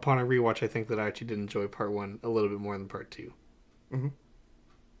 Upon a rewatch, I think that I actually did enjoy Part 1 a little bit more than Part 2. Mm-hmm.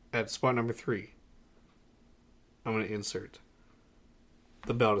 At spot number 3, I'm going to insert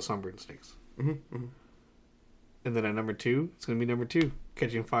The Ballad of Songbird and Snakes. Mm-hmm. Mm-hmm. And then at number 2, it's going to be number 2,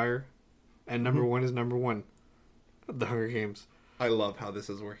 Catching Fire. And number 1 is number 1, The Hunger Games. I love how this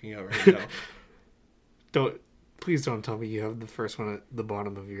is working out right now. Please don't tell me you have the first one at the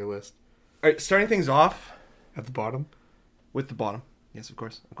bottom of your list. All right, starting things off. At the bottom? With the bottom. Yes, of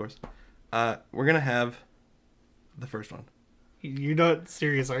course. We're going to have the first one. You're not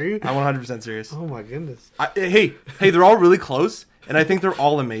serious, are you? I'm 100% serious. Oh my goodness. Hey, they're all really close, and I think they're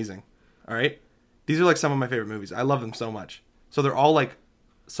all amazing. All right? These are like some of my favorite movies. I love them so much. So they're all like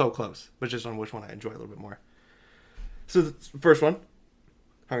so close, but just on which one I enjoy a little bit more. So the first one,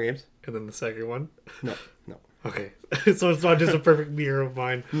 Hunger Games. And then the second one? No. Okay. So it's not just a perfect mirror of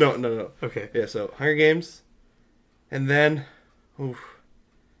mine. No. Okay. Yeah, so Hunger Games, and then,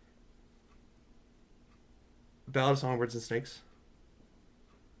 Ballad of Songbirds and Snakes.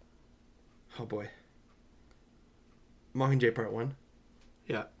 Oh boy. Mockingjay Part 1.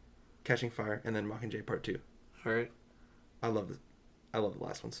 Yeah. Catching Fire, and then Mockingjay Part 2. All right. I love the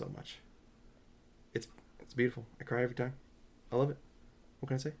last one so much. It's beautiful. I cry every time. I love it. What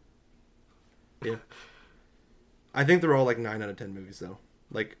can I say? Yeah. I think they're all like 9 out of 10 movies though.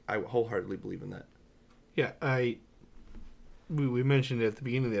 Like I wholeheartedly believe in that. Yeah, we mentioned it at the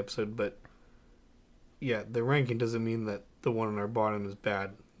beginning of the episode, but yeah, the ranking doesn't mean that the one on our bottom is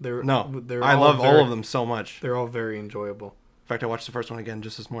bad. I love all of them so much. They're all very enjoyable. In fact, I watched the first one again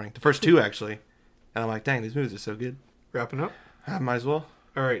just this morning. The first 2 actually, and I'm like, dang, these movies are so good. Wrapping up? I might as well.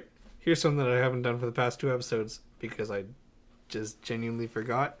 All right. Here's something that I haven't done for the past 2 episodes because I just genuinely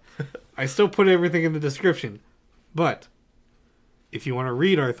forgot. I still put everything in the description, but if you want to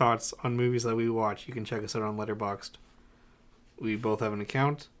read our thoughts on movies that we watch, you can check us out on Letterboxd. We both have an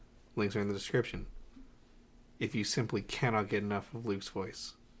account. Links are in the description. If you simply cannot get enough of Luke's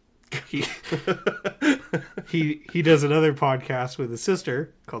voice, he does another podcast with his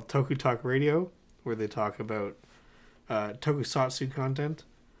sister called Toku Talk Radio, where they talk about tokusatsu content.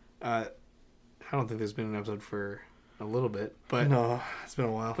 I don't think there's been an episode for a little bit, but no, it's been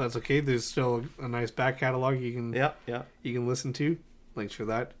a while. That's okay. There's still a nice back catalog you can you can listen to. Links for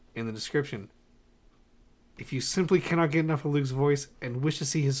that in the description. If you simply cannot get enough of Luke's voice and wish to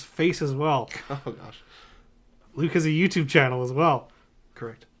see his face as well, oh gosh, Luke has a YouTube channel as well.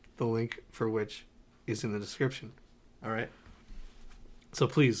 Correct. The link for which is in the description. All right. So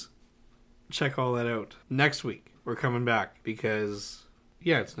please check all that out. Next week we're coming back because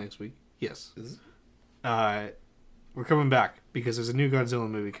it's next week. Yes. Is it? We're coming back because there's a new Godzilla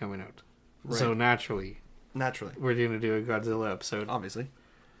movie coming out. Right. So naturally, we're going to do a Godzilla episode. Obviously.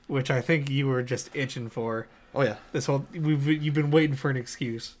 Which I think you were just itching for. Oh yeah. You've been waiting for an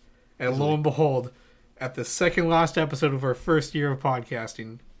excuse. And lo and behold, at the second last episode of our first year of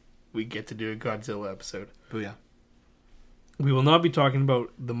podcasting, we get to do a Godzilla episode. Booyah. We will not be talking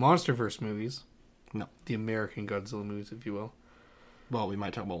about the MonsterVerse movies. No. The American Godzilla movies, if you will. Well, we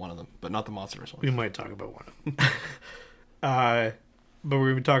might talk about one of them, but not the MonsterVerse ones. We might talk about one of them. But we're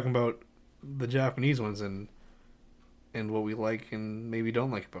going to be talking about the Japanese ones and what we like and maybe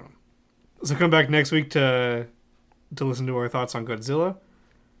don't like about them. So come back next week to listen to our thoughts on Godzilla.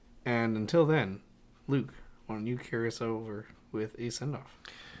 And until then, Luke, why don't you carry us over with a send-off?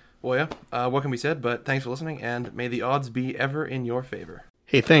 Well, yeah, what can be said, but thanks for listening, and may the odds be ever in your favor.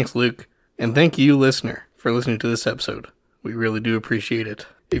 Hey, thanks, Luke. And thank you, listener, for listening to this episode. We really do appreciate it.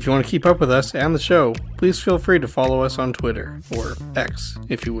 If you want to keep up with us and the show, please feel free to follow us on Twitter, or X,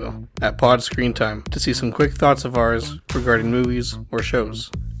 if you will, at Pod Screen Time to see some quick thoughts of ours regarding movies or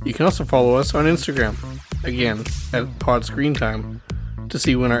shows. You can also follow us on Instagram, again, at Pod Screen Time, to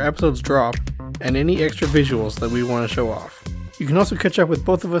see when our episodes drop and any extra visuals that we want to show off. You can also catch up with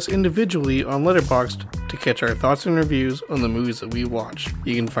both of us individually on Letterboxd to catch our thoughts and reviews on the movies that we watch.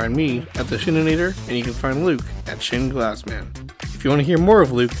 You can find me at The Shininator, and you can find Luke at Shin Glassman. If you want to hear more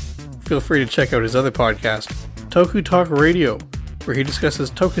of Luke, feel free to check out his other podcast, Toku Talk Radio, where he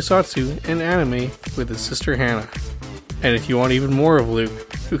discusses tokusatsu and anime with his sister Hannah. And if you want even more of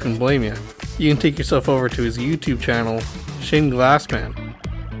Luke, who can blame you? You can take yourself over to his YouTube channel, Shin Glassman,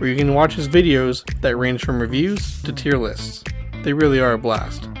 where you can watch his videos that range from reviews to tier lists. They really are a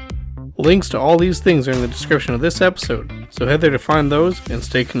blast. Links to all these things are in the description of this episode, so head there to find those and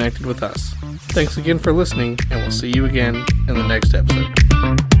stay connected with us. Thanks again for listening, and we'll see you again in the next episode.